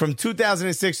Middlesbrough from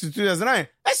 2006 to 2009.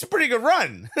 That's a pretty good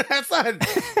run. That's not.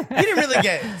 He didn't really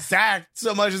get sacked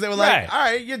so much as they were like, all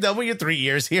right, you're done with your 3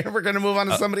 years here. We're going to move on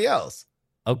to somebody else.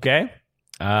 Okay.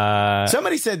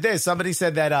 Somebody said this. Somebody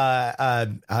said that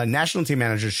national team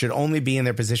managers should only be in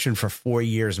their position for 4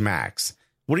 years max.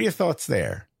 What are your thoughts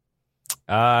there?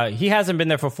 He hasn't been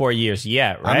there for 4 years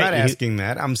yet, right? I'm not asking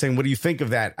that. I'm saying, what do you think of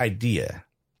that idea?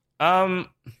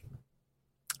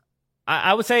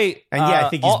 I would say, and I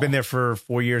think he's been there for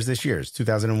 4 years this year. It's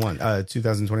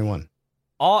 2021.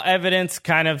 All evidence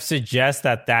kind of suggests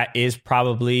that is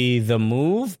probably the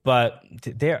move, but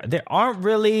there aren't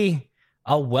really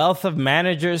a wealth of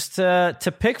managers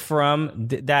to pick from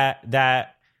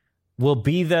that will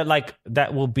be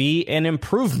that will be an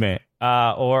improvement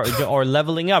or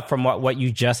leveling up from what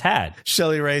you just had.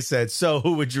 Shelly Ray said, "So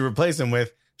who would you replace him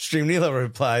with?" Stream Nilo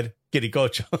replied, "Giddy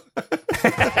Cocho."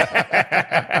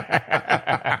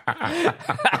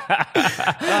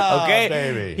 Okay,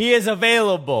 baby. He is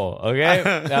available. Okay,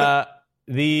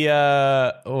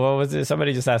 what was it?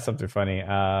 Somebody just asked something funny.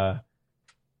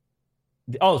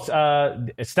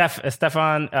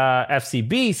 Stefan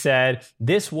FCB said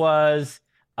this was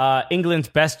England's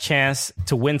best chance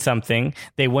to win something.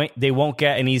 They won't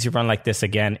get an easy run like this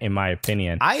again, in my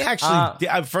opinion. I actually,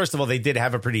 first of all, they did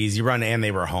have a pretty easy run and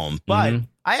they were home, but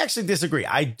I actually disagree.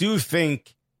 I do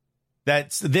think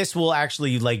that this will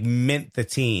actually mint the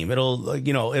team.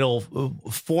 It'll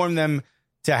form them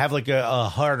to have a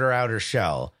harder outer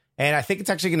shell. And I think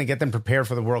it's actually going to get them prepared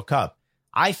for the World Cup.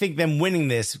 I think them winning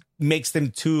this makes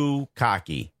them too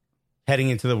cocky heading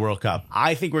into the World Cup.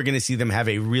 I think we're going to see them have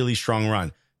a really strong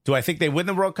run. Do I think they win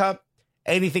the World Cup?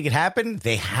 Anything could happen.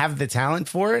 They have the talent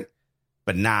for it.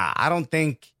 But nah, I don't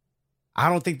think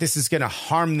this is going to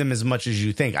harm them as much as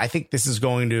you think. I think this is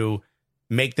going to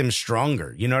make them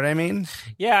stronger. You know what I mean?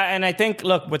 Yeah, and I think,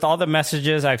 look, with all the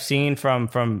messages I've seen from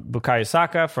Bukayo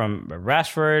Saka, from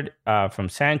Rashford, from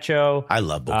Sancho. I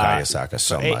love Bukayo Saka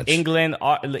so much. England,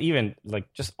 even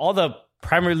just all the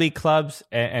Premier League clubs,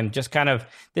 and just kind of,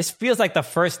 this feels like the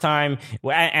first time,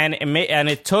 and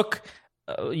it took,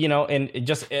 in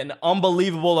just an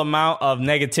unbelievable amount of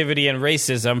negativity and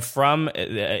racism from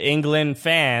England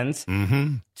fans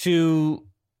to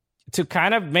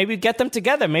kind of maybe get them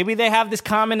together. Maybe they have this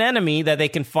common enemy that they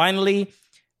can finally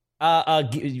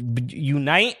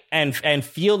unite and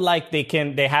feel like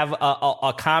they have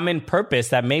a common purpose,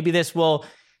 that maybe this will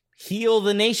heal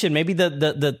the nation. Maybe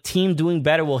the team doing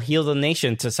better will heal the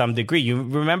nation to some degree. You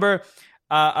remember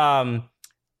Didier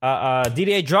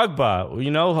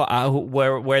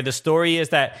Drogba, where the story is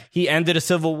that he ended a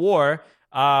civil war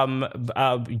him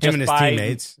and his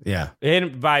teammates,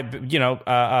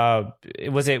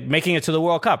 was it making it to the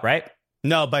World Cup, right?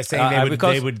 No, by saying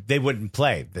they wouldn't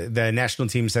play. The national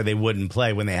team said they wouldn't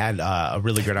play when they had a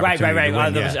really good opportunity.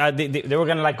 Right. They were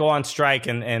gonna go on strike,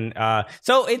 and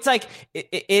so it's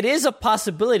it is a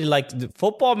possibility.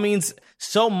 Football means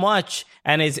so much,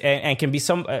 and is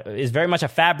very much a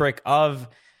fabric of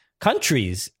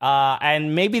countries,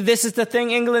 and maybe this is the thing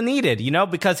England needed,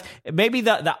 because maybe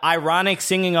the ironic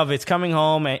singing of "It's Coming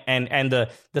Home" and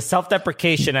the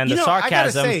self-deprecation and the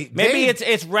sarcasm, maybe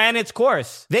it's ran its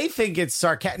course. They think it's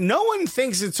sarcastic. No one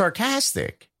thinks it's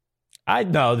sarcastic. I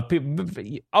know the people,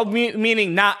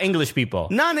 meaning not English people.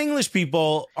 Non-English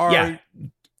people are. Yeah.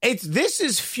 This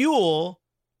is fuel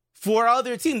for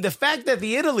other teams. The fact that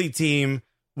the Italy team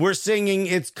were singing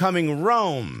 "It's Coming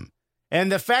Rome." And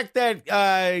the fact that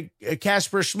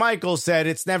Kasper Schmeichel said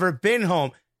it's never been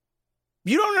home,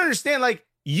 you don't understand.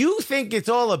 You think it's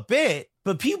all a bit,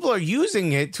 but people are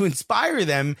using it to inspire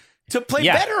them to play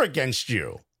better against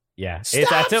you. Yeah.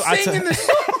 Stop singing the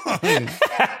song.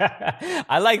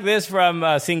 I like this from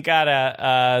Sin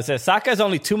Cara. Says, Saka is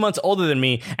only 2 months older than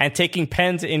me and taking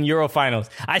pens in Euro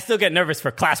finals. I still get nervous for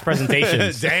class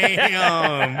presentations.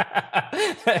 Damn.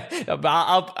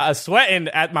 I'm sweating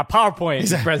at my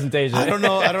PowerPoint presentation. I don't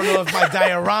know if my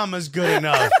diorama's good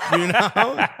enough,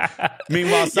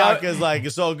 Meanwhile, Saka's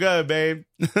it's all good, babe.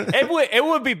 It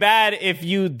would be bad if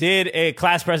you did a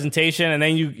class presentation and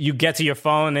then you get to your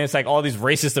phone and it's all these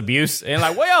racist abuse and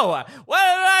whoa, what did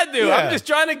I do? Yeah. I'm just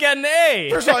trying to get an A.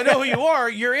 First of all, I know who you are.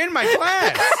 You're in my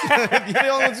class. You're the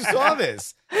only ones who saw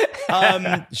this.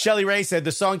 Shelly Ray said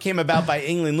the song came about by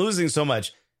England losing so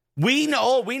much. We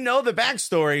know the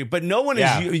backstory, but no one is.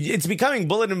 It's becoming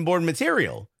bulletin board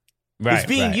material. Right, it's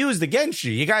being used against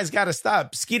you. You guys got to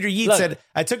stop. Skeeter Yeet said,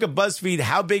 I took a BuzzFeed,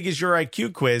 how big is your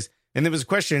IQ quiz? And there was a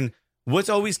question, what's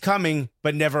always coming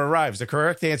but never arrives? The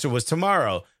correct answer was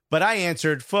tomorrow. But I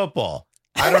answered football.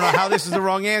 I don't know how this is the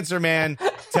wrong answer, man.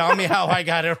 Tell me how I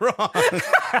got it wrong.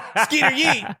 Skeeter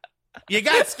Yeet. You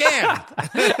got scammed.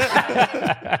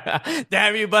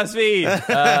 Damn you, BuzzFeed.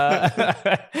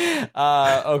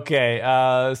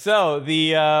 Okay. So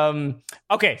the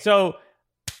okay. So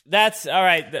that's all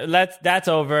right. That's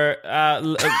over.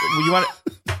 You want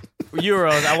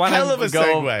Euros? I want Hell of to a go.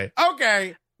 segue.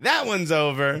 Okay. That one's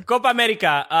over. Copa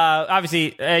America.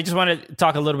 Obviously, I just want to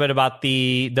talk a little bit about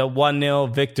the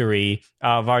 1-0 victory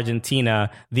of Argentina.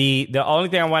 The only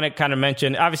thing I want to kind of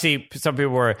mention, obviously, some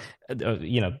people were,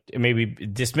 maybe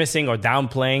dismissing or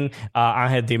downplaying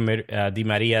Angel Di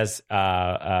Maria's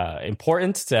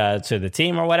importance to the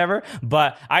team or whatever.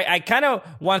 But I kind of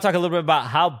want to talk a little bit about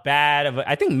how bad of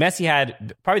I think Messi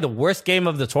had probably the worst game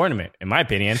of the tournament, in my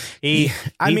opinion.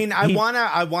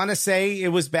 I wanna say it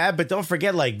was bad, but don't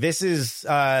forget, like, this is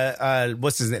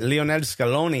what's his name? Lionel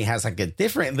Scaloni has like a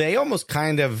different. They almost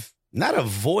kind of not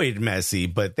avoid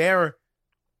Messi, but they're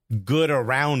good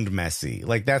around Messi.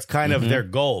 Like, that's kind of their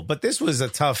goal. But this was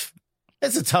it's a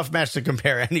tough match to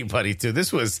compare anybody to.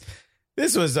 This was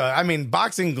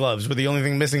boxing gloves were the only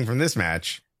thing missing from this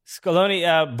match.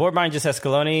 Scaloni, Boardmine just says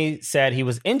Scaloni said he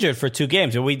was injured for 2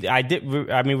 games.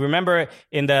 Remember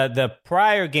in the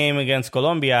prior game against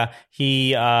Colombia,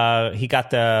 he got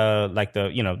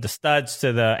the studs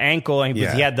to the ankle, and he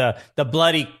had the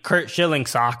bloody Kurt Schilling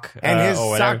sock, and his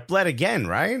sock bled again,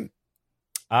 right?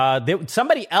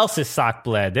 Somebody else's sock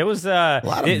bled. There was a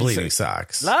lot of bleeding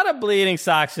socks. A lot of bleeding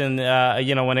socks, and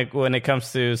when it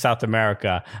comes to South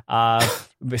America.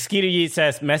 Skeeter Yeet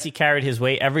says Messi carried his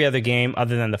weight every other game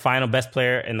other than the final. Best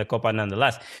player in the Copa,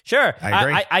 nonetheless. Sure, I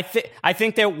agree. I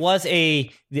think there was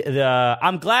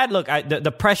I'm glad. Look,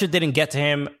 the pressure didn't get to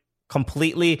him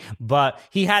completely, but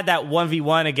he had that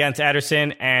 1v1 against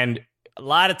Ederson and a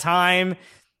lot of time.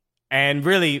 And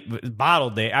really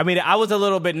bottled it. I mean, I was a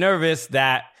little bit nervous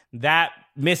that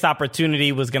missed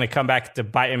opportunity was going to come back to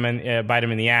bite him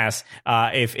in the ass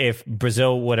if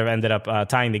Brazil would have ended up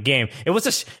tying the game. It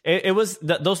was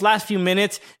those last few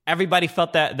minutes. Everybody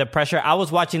felt that the pressure. I was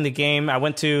watching the game. I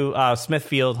went to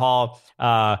Smithfield Hall.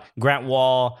 Grant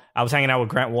Wall. I was hanging out with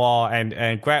Grant Wall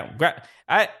and Grant.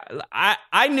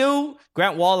 I knew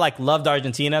Grant Wall loved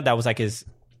Argentina. That was like his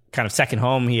kind of second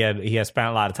home. He had spent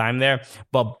a lot of time there,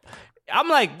 but I'm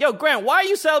like, yo, Grant, why are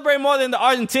you celebrating more than the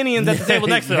Argentinians at the table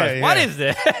next to us? What is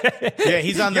this? Yeah,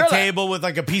 he's on the table with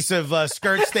like a piece of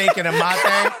skirt steak and a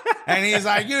mate, and he's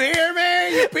like, you hear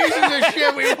me? You pieces of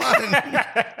shit, we won.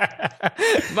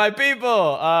 My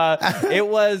people. It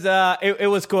was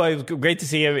cool. It was great to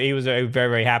see him. He was very,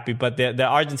 very happy. But the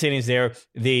Argentinians there,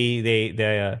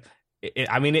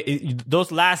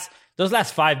 those last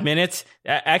 5 minutes,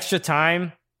 extra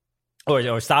time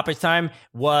or stoppage time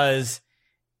was.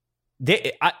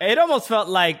 It almost felt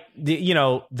like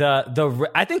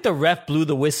I think the ref blew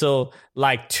the whistle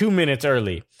like 2 minutes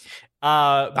early.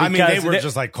 They were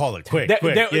just like, call it quick. They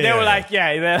were like,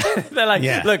 they're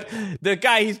like, look, the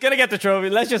guy, he's gonna get the trophy.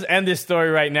 Let's just end this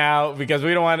story right now because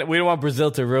we don't want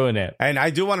Brazil to ruin it. And I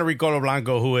do want to Ricardo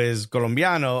Blanco, who is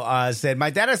Colombiano, said,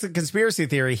 my dad has a conspiracy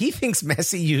theory. He thinks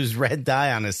Messi used red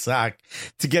dye on his sock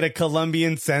to get a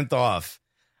Colombian sent off.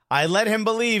 I let him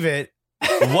believe it.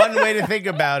 One way to think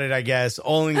about it, I guess,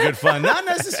 all in good fun. Not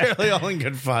necessarily all in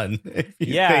good fun.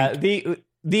 Yeah, think.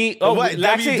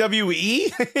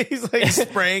 WWE? He's like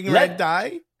spraying red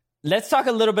dye? Let's talk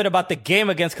a little bit about the game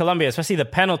against Colombia, especially the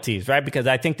penalties, right? Because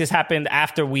I think this happened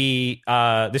after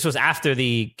this was after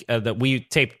the we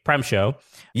taped Prem show.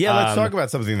 Yeah, let's talk about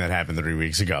something that happened 3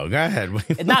 weeks ago. Go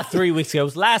ahead. Not 3 weeks ago. It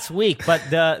was last week. But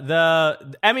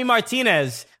the Emi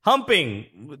Martinez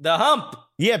humping, the hump.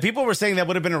 Yeah, people were saying that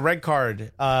would have been a red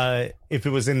card if it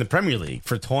was in the Premier League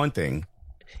for taunting.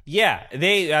 Yeah,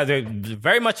 they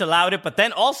very much allowed it. But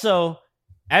then also,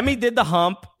 Emi did the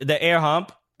hump, the air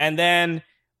hump. And then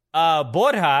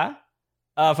Borja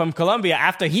from Colombia,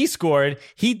 after he scored,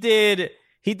 he did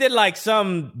like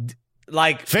some...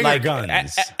 finger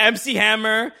guns, MC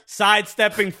Hammer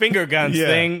sidestepping finger guns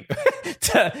thing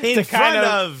in front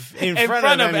of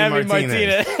Emi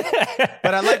Martinez.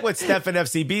 But I like what Stefan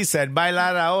FCB said.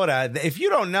 Bailar ahora. If you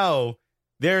don't know,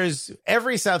 there's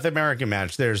every South American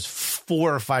match. There's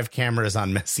 4 or 5 cameras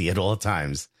on Messi at all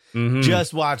times,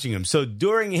 just watching him. So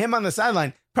during him on the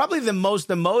sideline, probably the most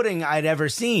emoting I'd ever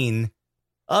seen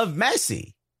of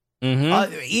Messi.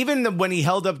 Even when he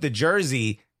held up the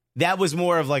jersey. That was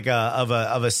more of like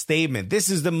a statement. This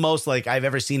is the most like I've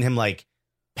ever seen him like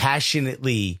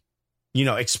passionately,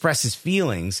 express his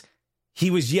feelings.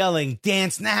 He was yelling,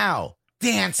 "Dance now,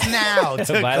 dance now!" to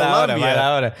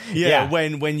Colombia. Yeah,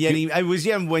 when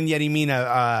Yeti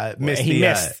Mina missed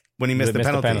the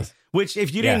penalty. Which,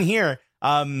 if you didn't hear,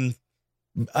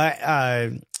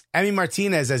 Emi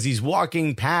Martinez, as he's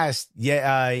walking past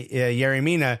Yerry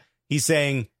Mina, he's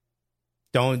saying,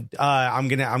 "Don't. I'm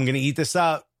gonna eat this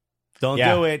up. Don't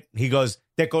do it." He goes,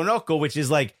 "Te conozco," which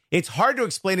is like, it's hard to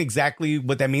explain exactly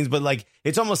what that means, but like,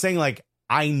 it's almost saying like,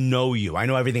 I know you. I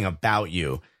know everything about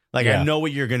you. Like, I know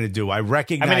what you're gonna do. I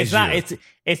recognize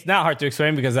it's not hard to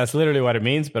explain because that's literally what it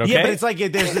means. But okay, yeah, but it's like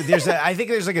I think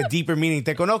there's like a deeper meaning.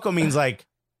 Te conozco means like,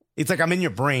 it's like I'm in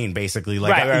your brain, basically.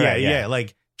 Like, right.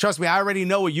 Like, trust me, I already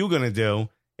know what you're gonna do.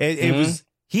 It was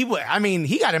he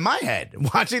got in my head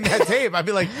watching that tape. I'd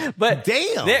be like, but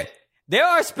damn. There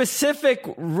are specific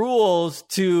rules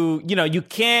to, you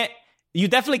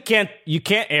definitely can't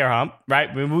air hump,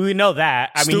 right? We know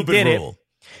that. I mean, he did rule. It.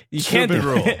 You can't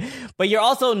do it. But you're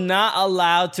also not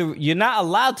allowed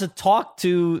to talk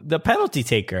to the penalty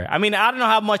taker. I mean, I don't know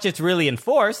how much it's really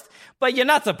enforced, but you're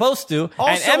not supposed to.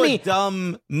 Also, a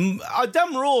dumb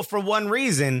rule for one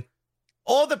reason.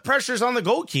 All the pressure's on the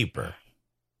goalkeeper.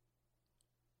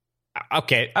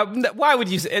 Okay, why would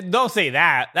you don't say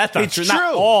that? That's not true.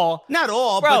 Not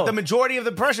all, but the majority of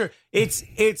the pressure. It's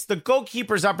the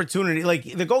goalkeeper's opportunity. Like,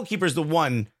 the goalkeeper's the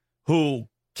one who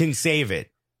can save it.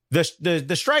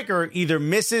 The striker either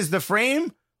misses the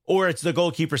frame or it's the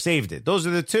goalkeeper saved it. Those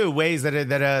are the two ways that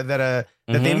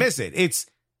they miss it. It's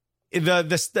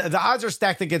the odds are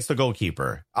stacked against the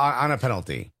goalkeeper on a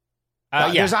penalty.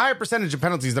 There's a higher percentage of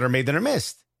penalties that are made than are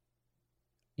missed.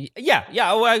 Yeah.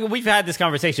 Well, we've had this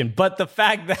conversation, but the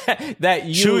fact that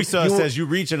Chewy says you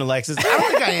reaching, Alexis. I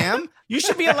don't think I am. You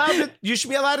should be allowed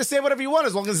to say whatever you want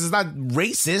as long as it's not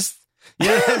racist. You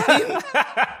know what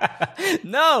I mean?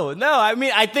 No. I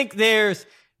mean, I think there's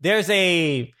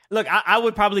a look. I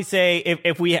would probably say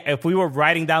if we were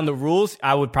writing down the rules,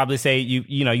 I would probably say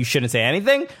you shouldn't say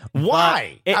anything.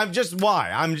 Why? I'm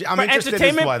interested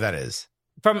as to why that is.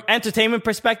 From entertainment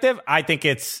perspective, I think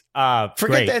it's forget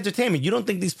great. The entertainment. You don't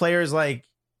think these players like,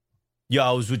 yo,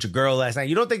 I was with your girl last night.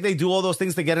 You don't think they do all those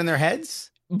things to get in their heads?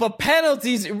 But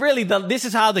penalties, really, this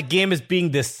is how the game is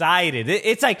being decided.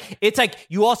 It's like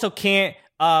you also can't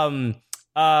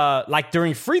like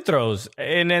during free throws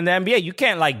in the NBA, you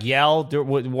can't like yell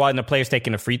when the player's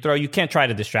taking a free throw. You can't try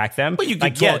to distract them. But you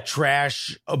can talk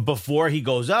trash before he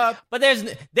goes up. But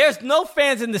there's no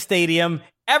fans in the stadium.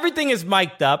 Everything is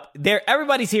mic'd up.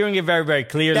 Everybody's hearing it very, very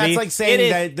clearly. That's like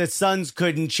saying that the Suns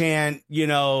couldn't chant,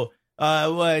 10,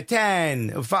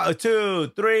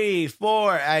 2, 3,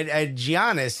 4 at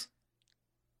Giannis.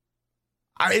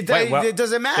 It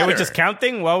doesn't matter. They were just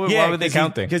counting? Why were they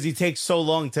counting? Because he takes so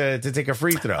long to take a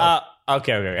free throw.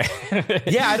 Okay.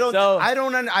 Yeah,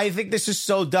 I think this is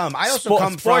so dumb. I also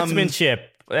come from sportsmanship.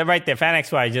 Right there, Fan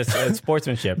XY, just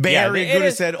sportsmanship. Bay Area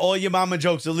Guna said, all your mama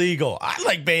jokes illegal. I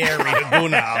like Bay Area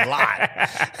Guna a lot.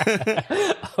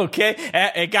 Okay,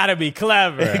 it gotta be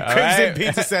clever. Crimson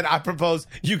Pizza said, I propose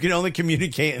you can only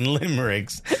communicate in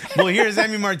limericks. Well, here's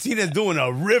Emi Martinez doing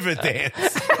a river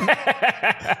dance.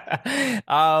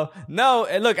 No,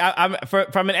 look,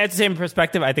 from an entertainment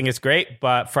perspective, I think it's great,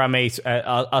 but from a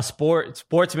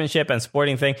sportsmanship and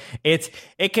sporting thing, it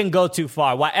can go too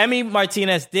far. What Emi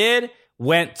Martinez did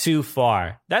went too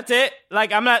far. That's it.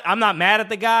 Like, I'm not mad at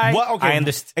the guy. I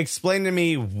understand. Explain to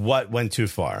me what went too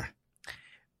far.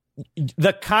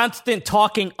 The constant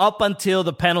talking up until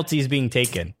the penalty is being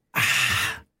taken.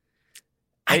 I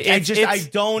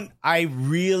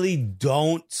really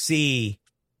don't see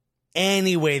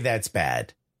any way that's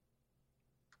bad.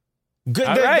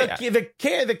 The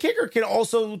kicker can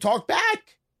also talk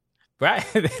back. Right.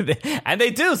 And they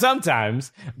do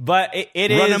sometimes, but it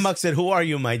is. Run amok said, who are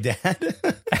you, my dad?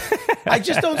 I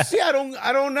just don't see.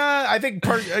 I think,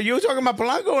 are you talking about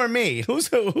Polanco or me? Who's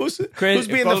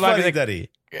being the funny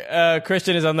daddy?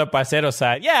 Christian is on the parcero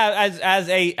side. Yeah, as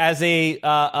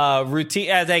a routine,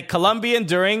 as a Colombian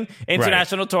during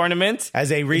international tournaments,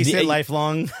 as a recent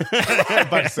lifelong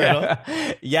parcero.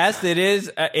 Yes, it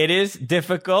is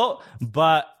difficult,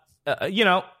 but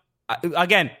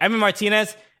again, Emi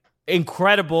Martinez,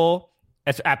 incredible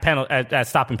at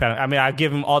stopping penalty. I mean, I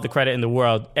give him all the credit in the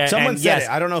world. Someone said it.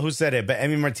 I don't know who said it, but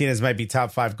Emi Martinez might be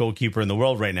top 5 goalkeeper in the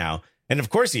world right now. And of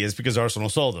course he is, because Arsenal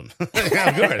sold him.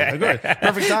 Good.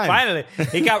 Perfect time. Finally,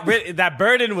 he got rid. That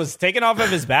burden was taken off of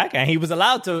his back, and he was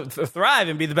allowed to thrive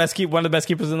and be one of the best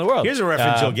keepers in the world. Here's a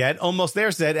reference you'll get. Almost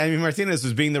There said Emi Martinez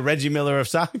was being the Reggie Miller of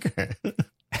soccer.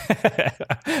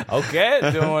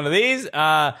 Okay, doing one of these.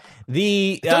 Don't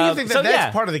you think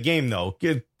that's part of the game, though?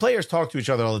 Players talk to each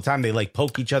other all the time. They like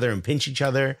poke each other and pinch each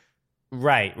other.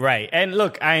 Right. And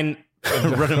look, Running said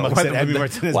Emi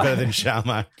Martinez better than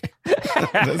Shamak.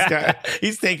 This guy,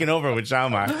 he's taking over with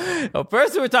Shamrock. Well,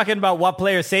 first we were talking about what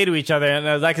players say to each other,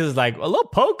 and Lex is like, a little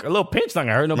poke, a little pinch, not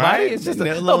gonna hurt nobody. Right? It's just a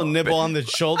little nibble on the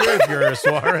shoulder if you're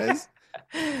Suarez.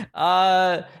 No,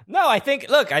 I think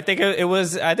it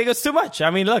was too much. I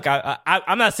mean, look,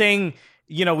 I'm not saying,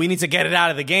 we need to get it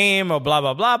out of the game or blah,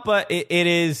 blah, blah, but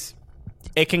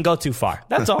it can go too far.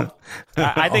 That's all.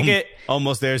 I think it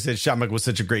almost there said Shamak was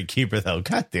such a great keeper, though.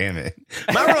 God damn it.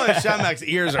 Mauro and Shamak's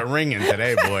ears are ringing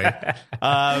today, boy.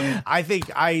 I think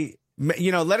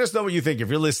let us know what you think. If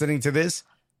you're listening to this,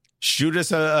 shoot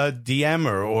us a DM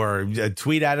or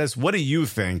tweet at us. What do you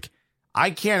think?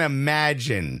 I can't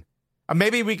imagine.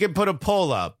 Maybe we could put a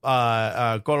poll up,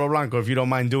 Colo Blanco, if you don't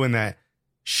mind doing that.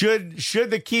 Should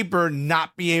the keeper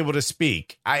not be able to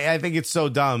speak? I think it's so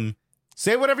dumb.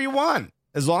 Say whatever you want,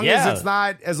 as long as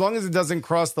it doesn't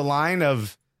cross the line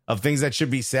of things that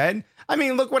should be said. I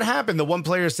mean, look what happened. The one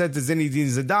player said to Zinedine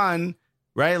Zidane,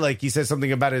 right? Like he said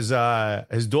something about his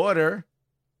daughter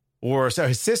or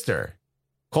his sister,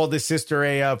 called his sister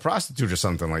a prostitute or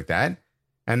something like that,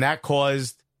 and that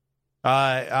caused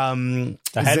Zinedine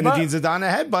Zidane to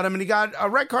headbutt him, and he got a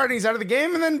red card, and he's out of the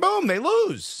game, and then boom, they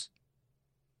lose.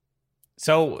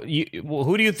 So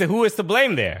who is to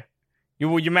blame there? You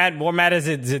more mad as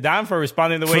Zidane for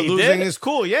responding the way he did? For losing is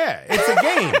cool, yeah. It's a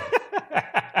game.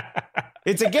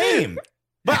 It's a game.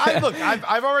 But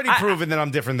I've already proven that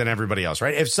I'm different than everybody else,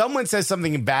 right? If someone says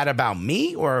something bad about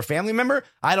me or a family member,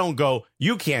 I don't go,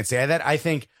 you can't say that. I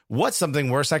think, what's something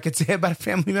worse I could say about a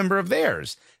family member of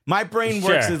theirs? My brain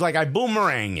works is like I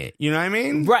boomerang it. You know what I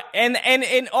mean? Right. And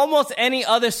in almost any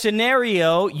other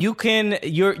scenario, you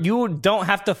don't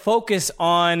have to focus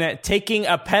on taking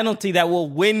a penalty that will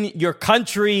win your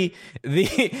country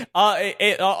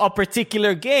a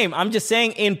particular game. I'm just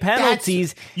saying in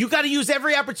penalties, you got to use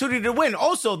every opportunity to win.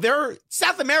 Also, they're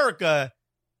South America.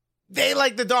 They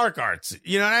like the dark arts.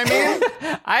 You know what I mean?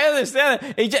 I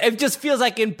understand. It just feels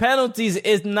like in penalties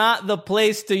is not the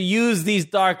place to use these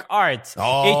dark arts.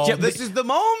 Oh, this is the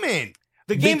moment.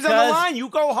 The game's on the line. You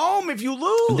go home if you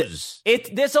lose.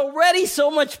 There's already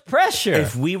so much pressure.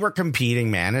 If we were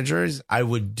competing managers, I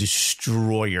would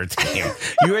destroy your team.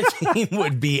 Your team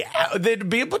would be out. There'd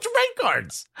be a bunch of red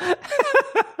cards.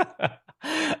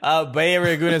 Bay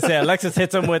Area Guna said Alexis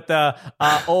hits him with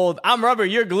old "I'm rubber,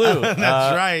 you're glue."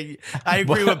 That's right. I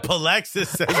agree with Palexis,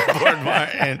 says Ford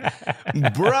Martin.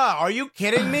 Bruh, are you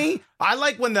kidding me? I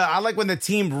like when the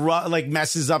team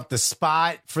messes up the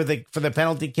spot for the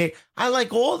penalty kick. I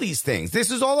like all these things.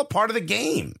 This is all a part of the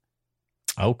game.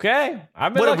 Okay, we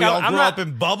all grow up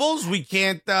in bubbles. We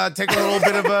can't take a little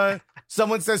bit of a.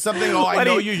 Someone says something. Oh, I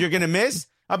know you're gonna miss.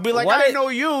 I'll be like, I know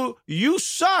you. You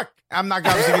suck. I'm not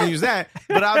obviously going to use that,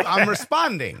 but I'm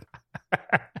responding.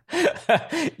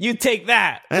 You take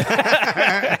that.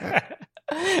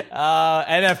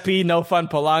 NFP, no fun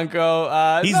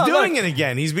Polanco. He's doing it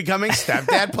again. He's becoming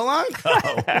stepdad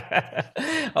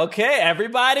Polanco. Okay,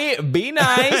 everybody, be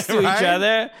nice to each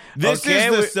other. This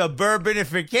is the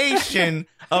suburbanification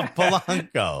of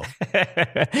Polanco.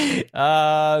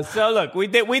 So look, we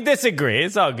disagree.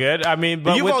 It's all good. I mean,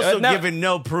 but you've also given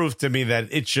no proof to me that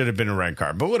it should have been a red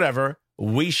card. But whatever,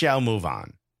 we shall move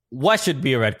on. What should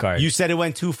be a red card? You said it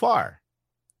went too far.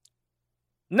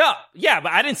 No, yeah,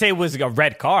 but I didn't say it was a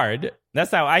red card.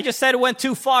 That's not. I just said it went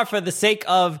too far for the sake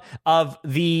of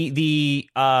the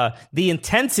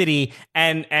intensity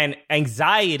and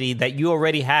anxiety that you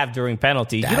already have during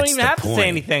penalties. You don't even have to say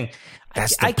anything.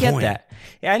 I get that.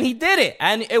 And he did it,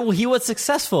 and he was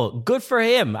successful. Good for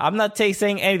him. I'm not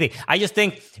saying anything. I just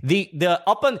think the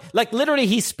literally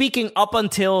he's speaking up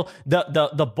until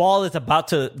the ball is about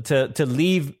to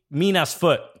leave Mina's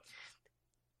foot.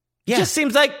 Yeah. It just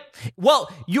seems like,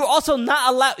 you're also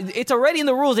not allowed. It's already in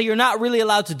the rules that you're not really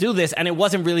allowed to do this, and it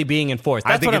wasn't really being enforced.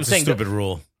 That's what I'm saying. I think it's a stupid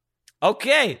rule.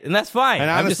 Okay, and that's fine. And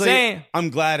honestly, I'm just saying, I'm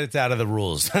glad it's out of the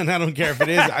rules, and I don't care if it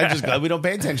is. I'm just glad we don't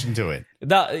pay attention to it.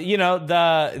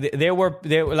 There were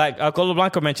like Colo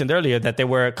Blanco mentioned earlier that there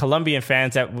were Colombian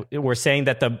fans that were saying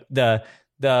that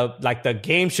the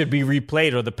game should be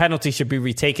replayed or the penalty should be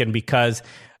retaken because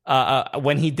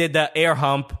when he did the air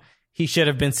hump, he should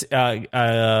have been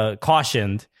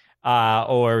cautioned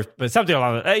or something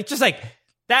along that. It's just like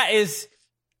that is.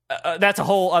 That's a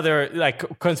whole other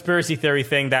like conspiracy theory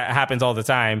thing that happens all the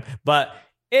time, but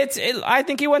I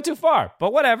think he went too far.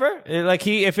 But whatever, like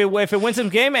if it wins some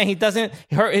game and he doesn't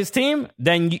hurt his team,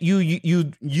 then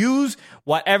you use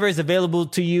whatever is available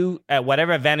to you at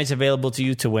whatever advantage available to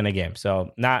you to win a game.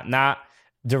 So not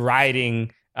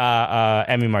deriding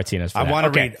Emi Martinez. I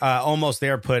want to read almost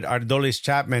there. Put Ardolis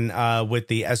Chapman with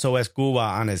the SOS Cuba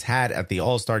on his hat at the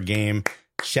All-Star game.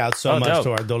 Shout so much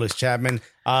dope. to Ardolis Chapman.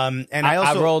 And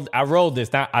I rolled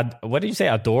this. Now, what did you say?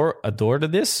 Adore to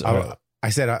this? I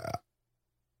said,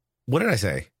 what did I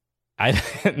say?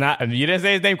 You didn't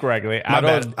say his name correctly.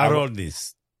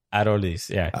 Ardolis. Ardolis,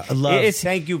 yeah.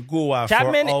 Thank you, Gua,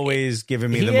 Chapman, for always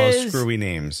giving me the most screwy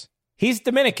names. He's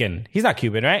Dominican. He's not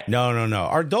Cuban, right? No.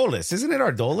 Ardolis. Isn't it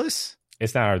Ardolis?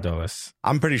 It's not Ardolis.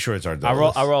 I'm pretty sure it's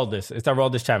Ardolis. I rolled this. It's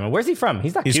Ardolis Chapman. Where's he from?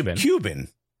 He's not Cuban. He's Cuban.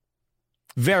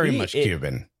 Very much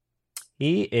Cuban.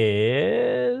 He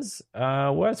is...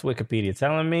 what's Wikipedia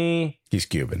telling me? He's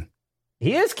Cuban.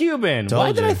 He is Cuban.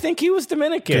 Why did I think he was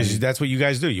Dominican? Because that's what you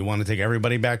guys do. You want to take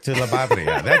everybody back to la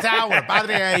patria. That's our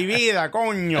patria y vida,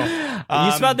 coño.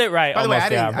 You spelled it right. By the way,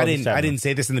 I didn't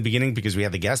say this in the beginning because we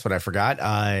had the guest, but I forgot.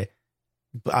 I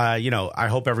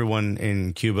hope everyone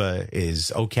in Cuba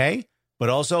is okay, but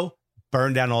also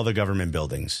burn down all the government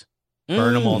buildings.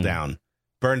 Burn them all down.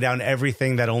 Burn down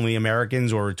everything that only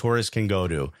Americans or tourists can go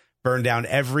to. Burn down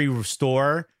every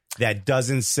store that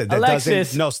doesn't.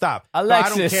 No, stop.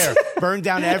 Alexis. I don't care. Burn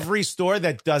down every store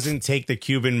that doesn't take the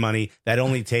Cuban money, that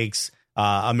only takes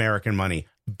American money.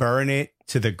 Burn it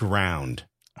to the ground,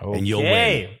 and you'll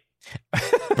win.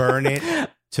 Burn it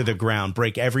to the ground.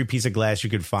 Break every piece of glass you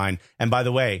could find. And by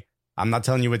the way, I'm not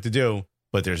telling you what to do,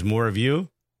 but there's more of you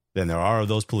than there are of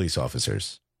those police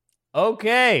officers.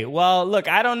 Okay. Well, look,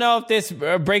 I don't know if this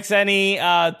breaks any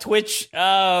Twitch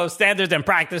standards and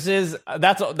practices.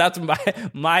 That's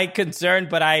my concern,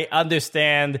 but I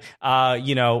understand,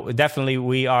 definitely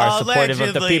we are supportive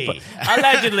of the people.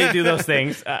 Allegedly do those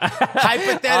things.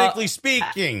 Hypothetically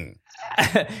speaking.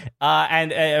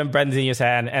 And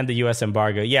Brendan and the U.S.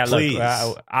 embargo. Yeah, please.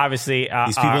 Look, obviously.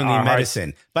 These people need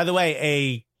medicine. By the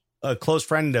way, a close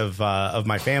friend of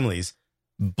my family's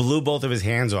blew both of his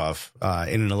hands off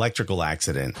in an electrical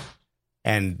accident.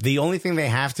 And the only thing they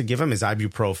have to give him is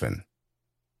ibuprofen.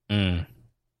 The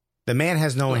man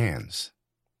has no hands.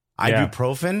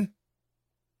 Ibuprofen?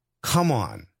 Come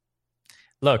on.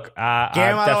 Look,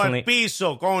 definitely...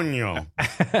 piso, coño.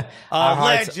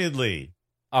 Allegedly.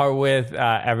 Are with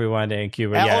everyone in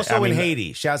Cuba. And also in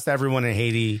Haiti. Shouts to everyone in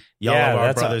Haiti. Y'all are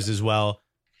our brothers as well.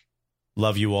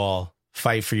 Love you all.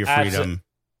 Fight for your freedom.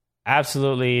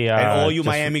 Absolutely. And all you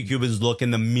Miami Cubans, look in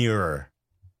the mirror.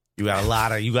 You got a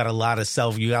lot of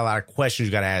questions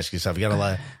you got to ask yourself. You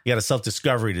got a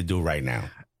self-discovery to do right now.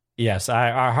 Yes,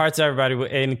 our hearts are everybody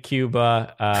in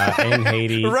Cuba, in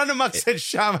Haiti. Run amok said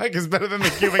Shamak is better than the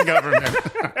Cuban government.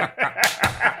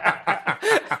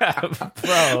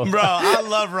 Bro, I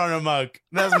love Run Amok.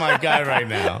 That's my guy right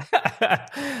now.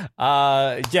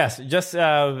 Yes, just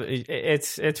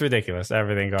it's ridiculous,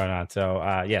 everything going on. So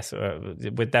yes,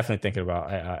 we're definitely thinking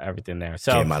about everything there.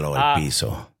 So Quémalo el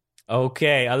piso.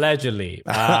 Okay, allegedly.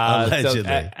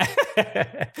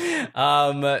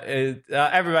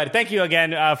 Everybody, thank you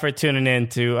again for tuning in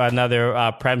to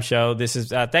another Prem show. This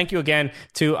is thank you again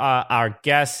to our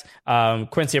guests,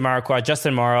 Quincy Amarikwa,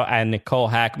 Justin Morrow, and Nicole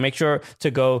Hack. Make sure to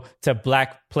go to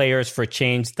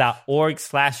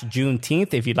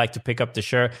blackplayersforchange.org/Juneteenth if you'd like to pick up the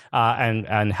shirt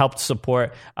and help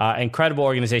support incredible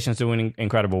organizations doing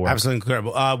incredible work. Absolutely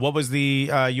incredible. What was the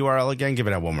URL again? Give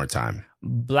it out one more time.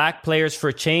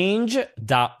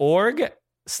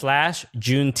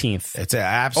 blackplayersforchange.org/Juneteenth. It's an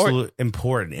absolute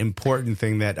important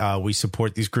thing that we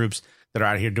support these groups that are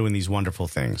out here doing these wonderful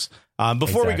things.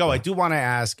 Before we go, I do want to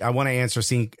ask, I want to answer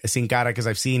Sin Cara because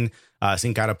I've seen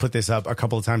Sin Cara put this up a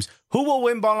couple of times. Who will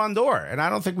win Ballon d'Or? And I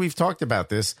don't think we've talked about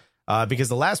this because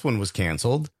the last one was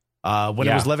canceled. When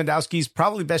it was Lewandowski's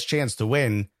probably best chance to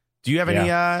win. Do you have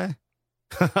any...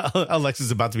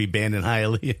 Alexa's about to be banned in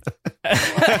Hialeah.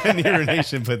 Near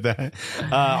Nation put that.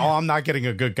 I'm not getting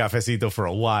a good cafecito for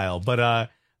a while. But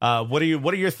what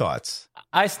are your thoughts?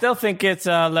 I still think it's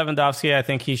Lewandowski. I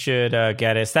think he should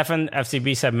get it. Stefan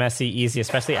FCB said Messi easy,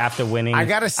 especially after winning. I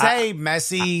gotta say,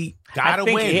 Messi gotta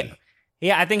win.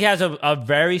 I think he has a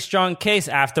very strong case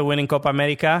after winning Copa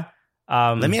America.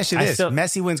 Let me ask you this: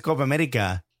 Messi wins Copa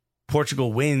America,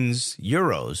 Portugal wins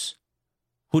Euros.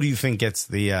 Who do you think gets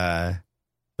the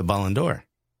Ballon d'Or?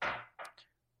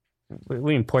 We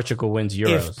mean Portugal wins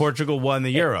Euros. If Portugal won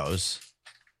the Euros,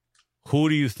 who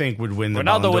do you think would win the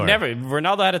Ballon d'Or?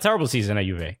 Ronaldo had a terrible season at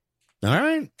Juve. All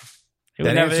right.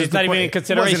 It's not even in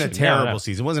consideration. It wasn't a terrible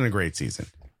season. It wasn't a great season.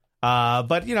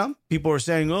 But, people were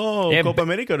saying, Copa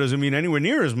America doesn't mean anywhere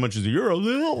near as much as the Euros.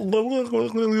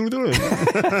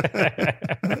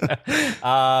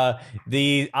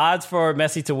 The odds for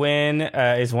Messi to win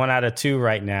is 1 out of 2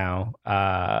 right now.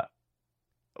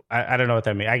 I don't know what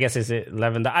that means. I guess is it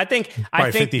 11? I think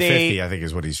 50-50, I think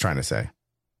is what he's trying to say.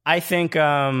 I think,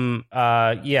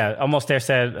 almost there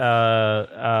said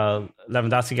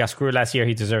Lewandowski got screwed last year.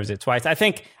 He deserves it twice. I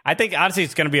think honestly,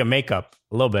 it's going to be a makeup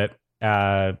a little bit.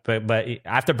 But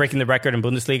after breaking the record in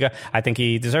Bundesliga, I think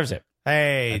he deserves it.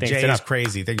 Hey, Jay is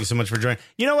crazy. Thank you so much for joining.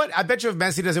 You know what? I bet you if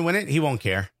Messi doesn't win it, he won't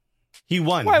care. He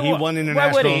won. He won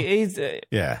international. Why would he?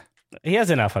 He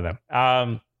has enough of them.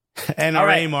 And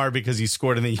Aymar because he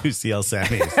scored in the UCL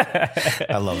semis.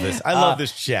 I love this. I love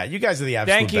this chat. You guys are the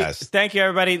absolute best. Thank you,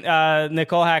 everybody.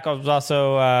 Nicole Hack was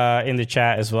also in the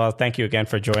chat as well. Thank you again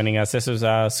for joining us. This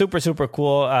was super, super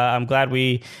cool. I'm glad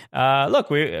we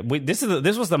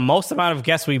this was the most amount of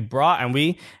guests we brought,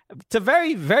 and to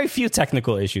very, very few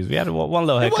technical issues. We had one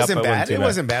little hiccup. It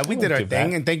wasn't bad. We did our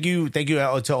thing, and thank you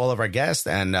to all of our guests,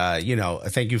 and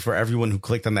thank you for everyone who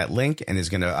clicked on that link and is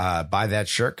going to buy that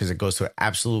shirt because it goes to an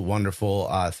absolute wonderful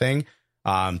thing.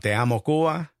 Te amo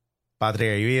Cuba,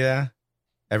 patria y vida.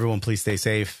 Everyone, please stay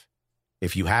safe.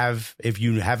 If you have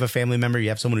a family member, you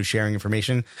have someone who's sharing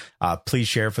information, please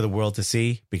share it for the world to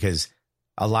see because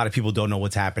a lot of people don't know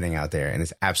what's happening out there, and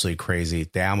it's absolutely crazy.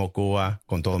 Te amo Cuba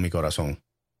con todo mi corazón.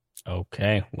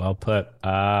 Okay, well put.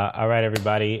 All right,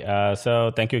 everybody.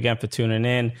 So thank you again for tuning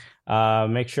in.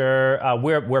 Make sure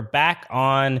we're back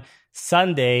on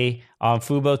Sunday on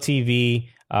Fubo TV.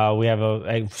 We have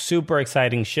a super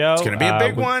exciting show. It's going to be a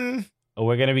big one.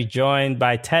 We're going to be joined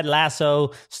by Ted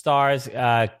Lasso stars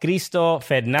Cristo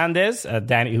Fernandez,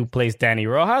 who plays Danny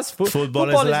Rojas. Football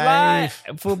is life.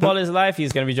 Football is life.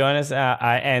 He's going to be joining us.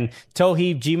 And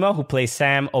Toheeb Jimo, who plays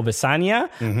Sam Obisanya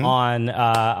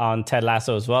on Ted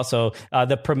Lasso as well. So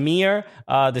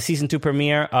the season 2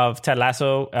 premiere of Ted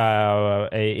Lasso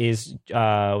is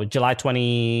July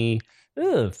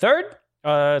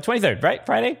 23rd, right?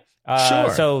 Friday?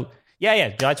 Sure. So... Yeah,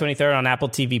 July 23rd on Apple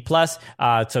TV Plus.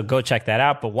 So go check that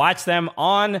out. But watch them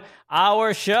on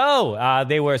our show.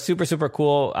 They were super, super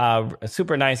cool,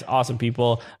 super nice, awesome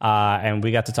people. And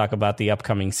we got to talk about the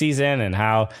upcoming season and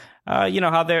how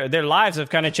their lives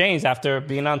have kind of changed after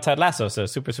being on Ted Lasso. So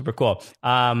super, super cool.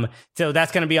 So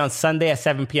that's going to be on Sunday at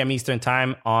 7 p.m. Eastern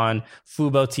time on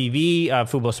Fubo TV,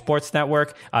 Fubo Sports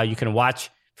Network. You can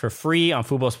watch for free on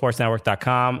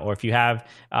FuboSportsNetwork.com, or if you have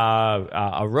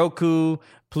a Roku,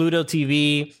 Pluto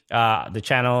TV, the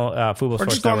channel Fubo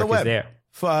Sports Network is there.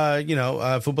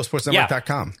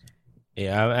 FuboSportsNetwork.com.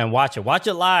 Yeah, and watch it. Watch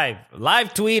it live.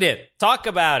 Live tweet it. Talk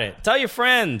about it. Tell your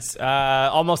friends.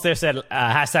 Almost there said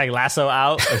hashtag Lasso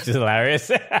out, which is hilarious.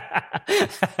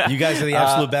 You guys are the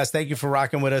absolute best. Thank you for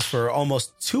rocking with us for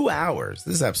almost 2 hours.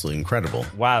 This is absolutely incredible.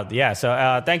 Wow. Yeah.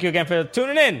 So thank you again for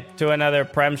tuning in to another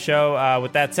Prem show.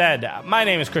 With that said, my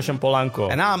name is Christian Polanco.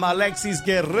 And I'm Alexis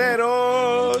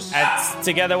Guerreros. And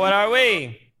together, what are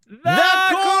we? The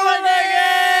Cooligans!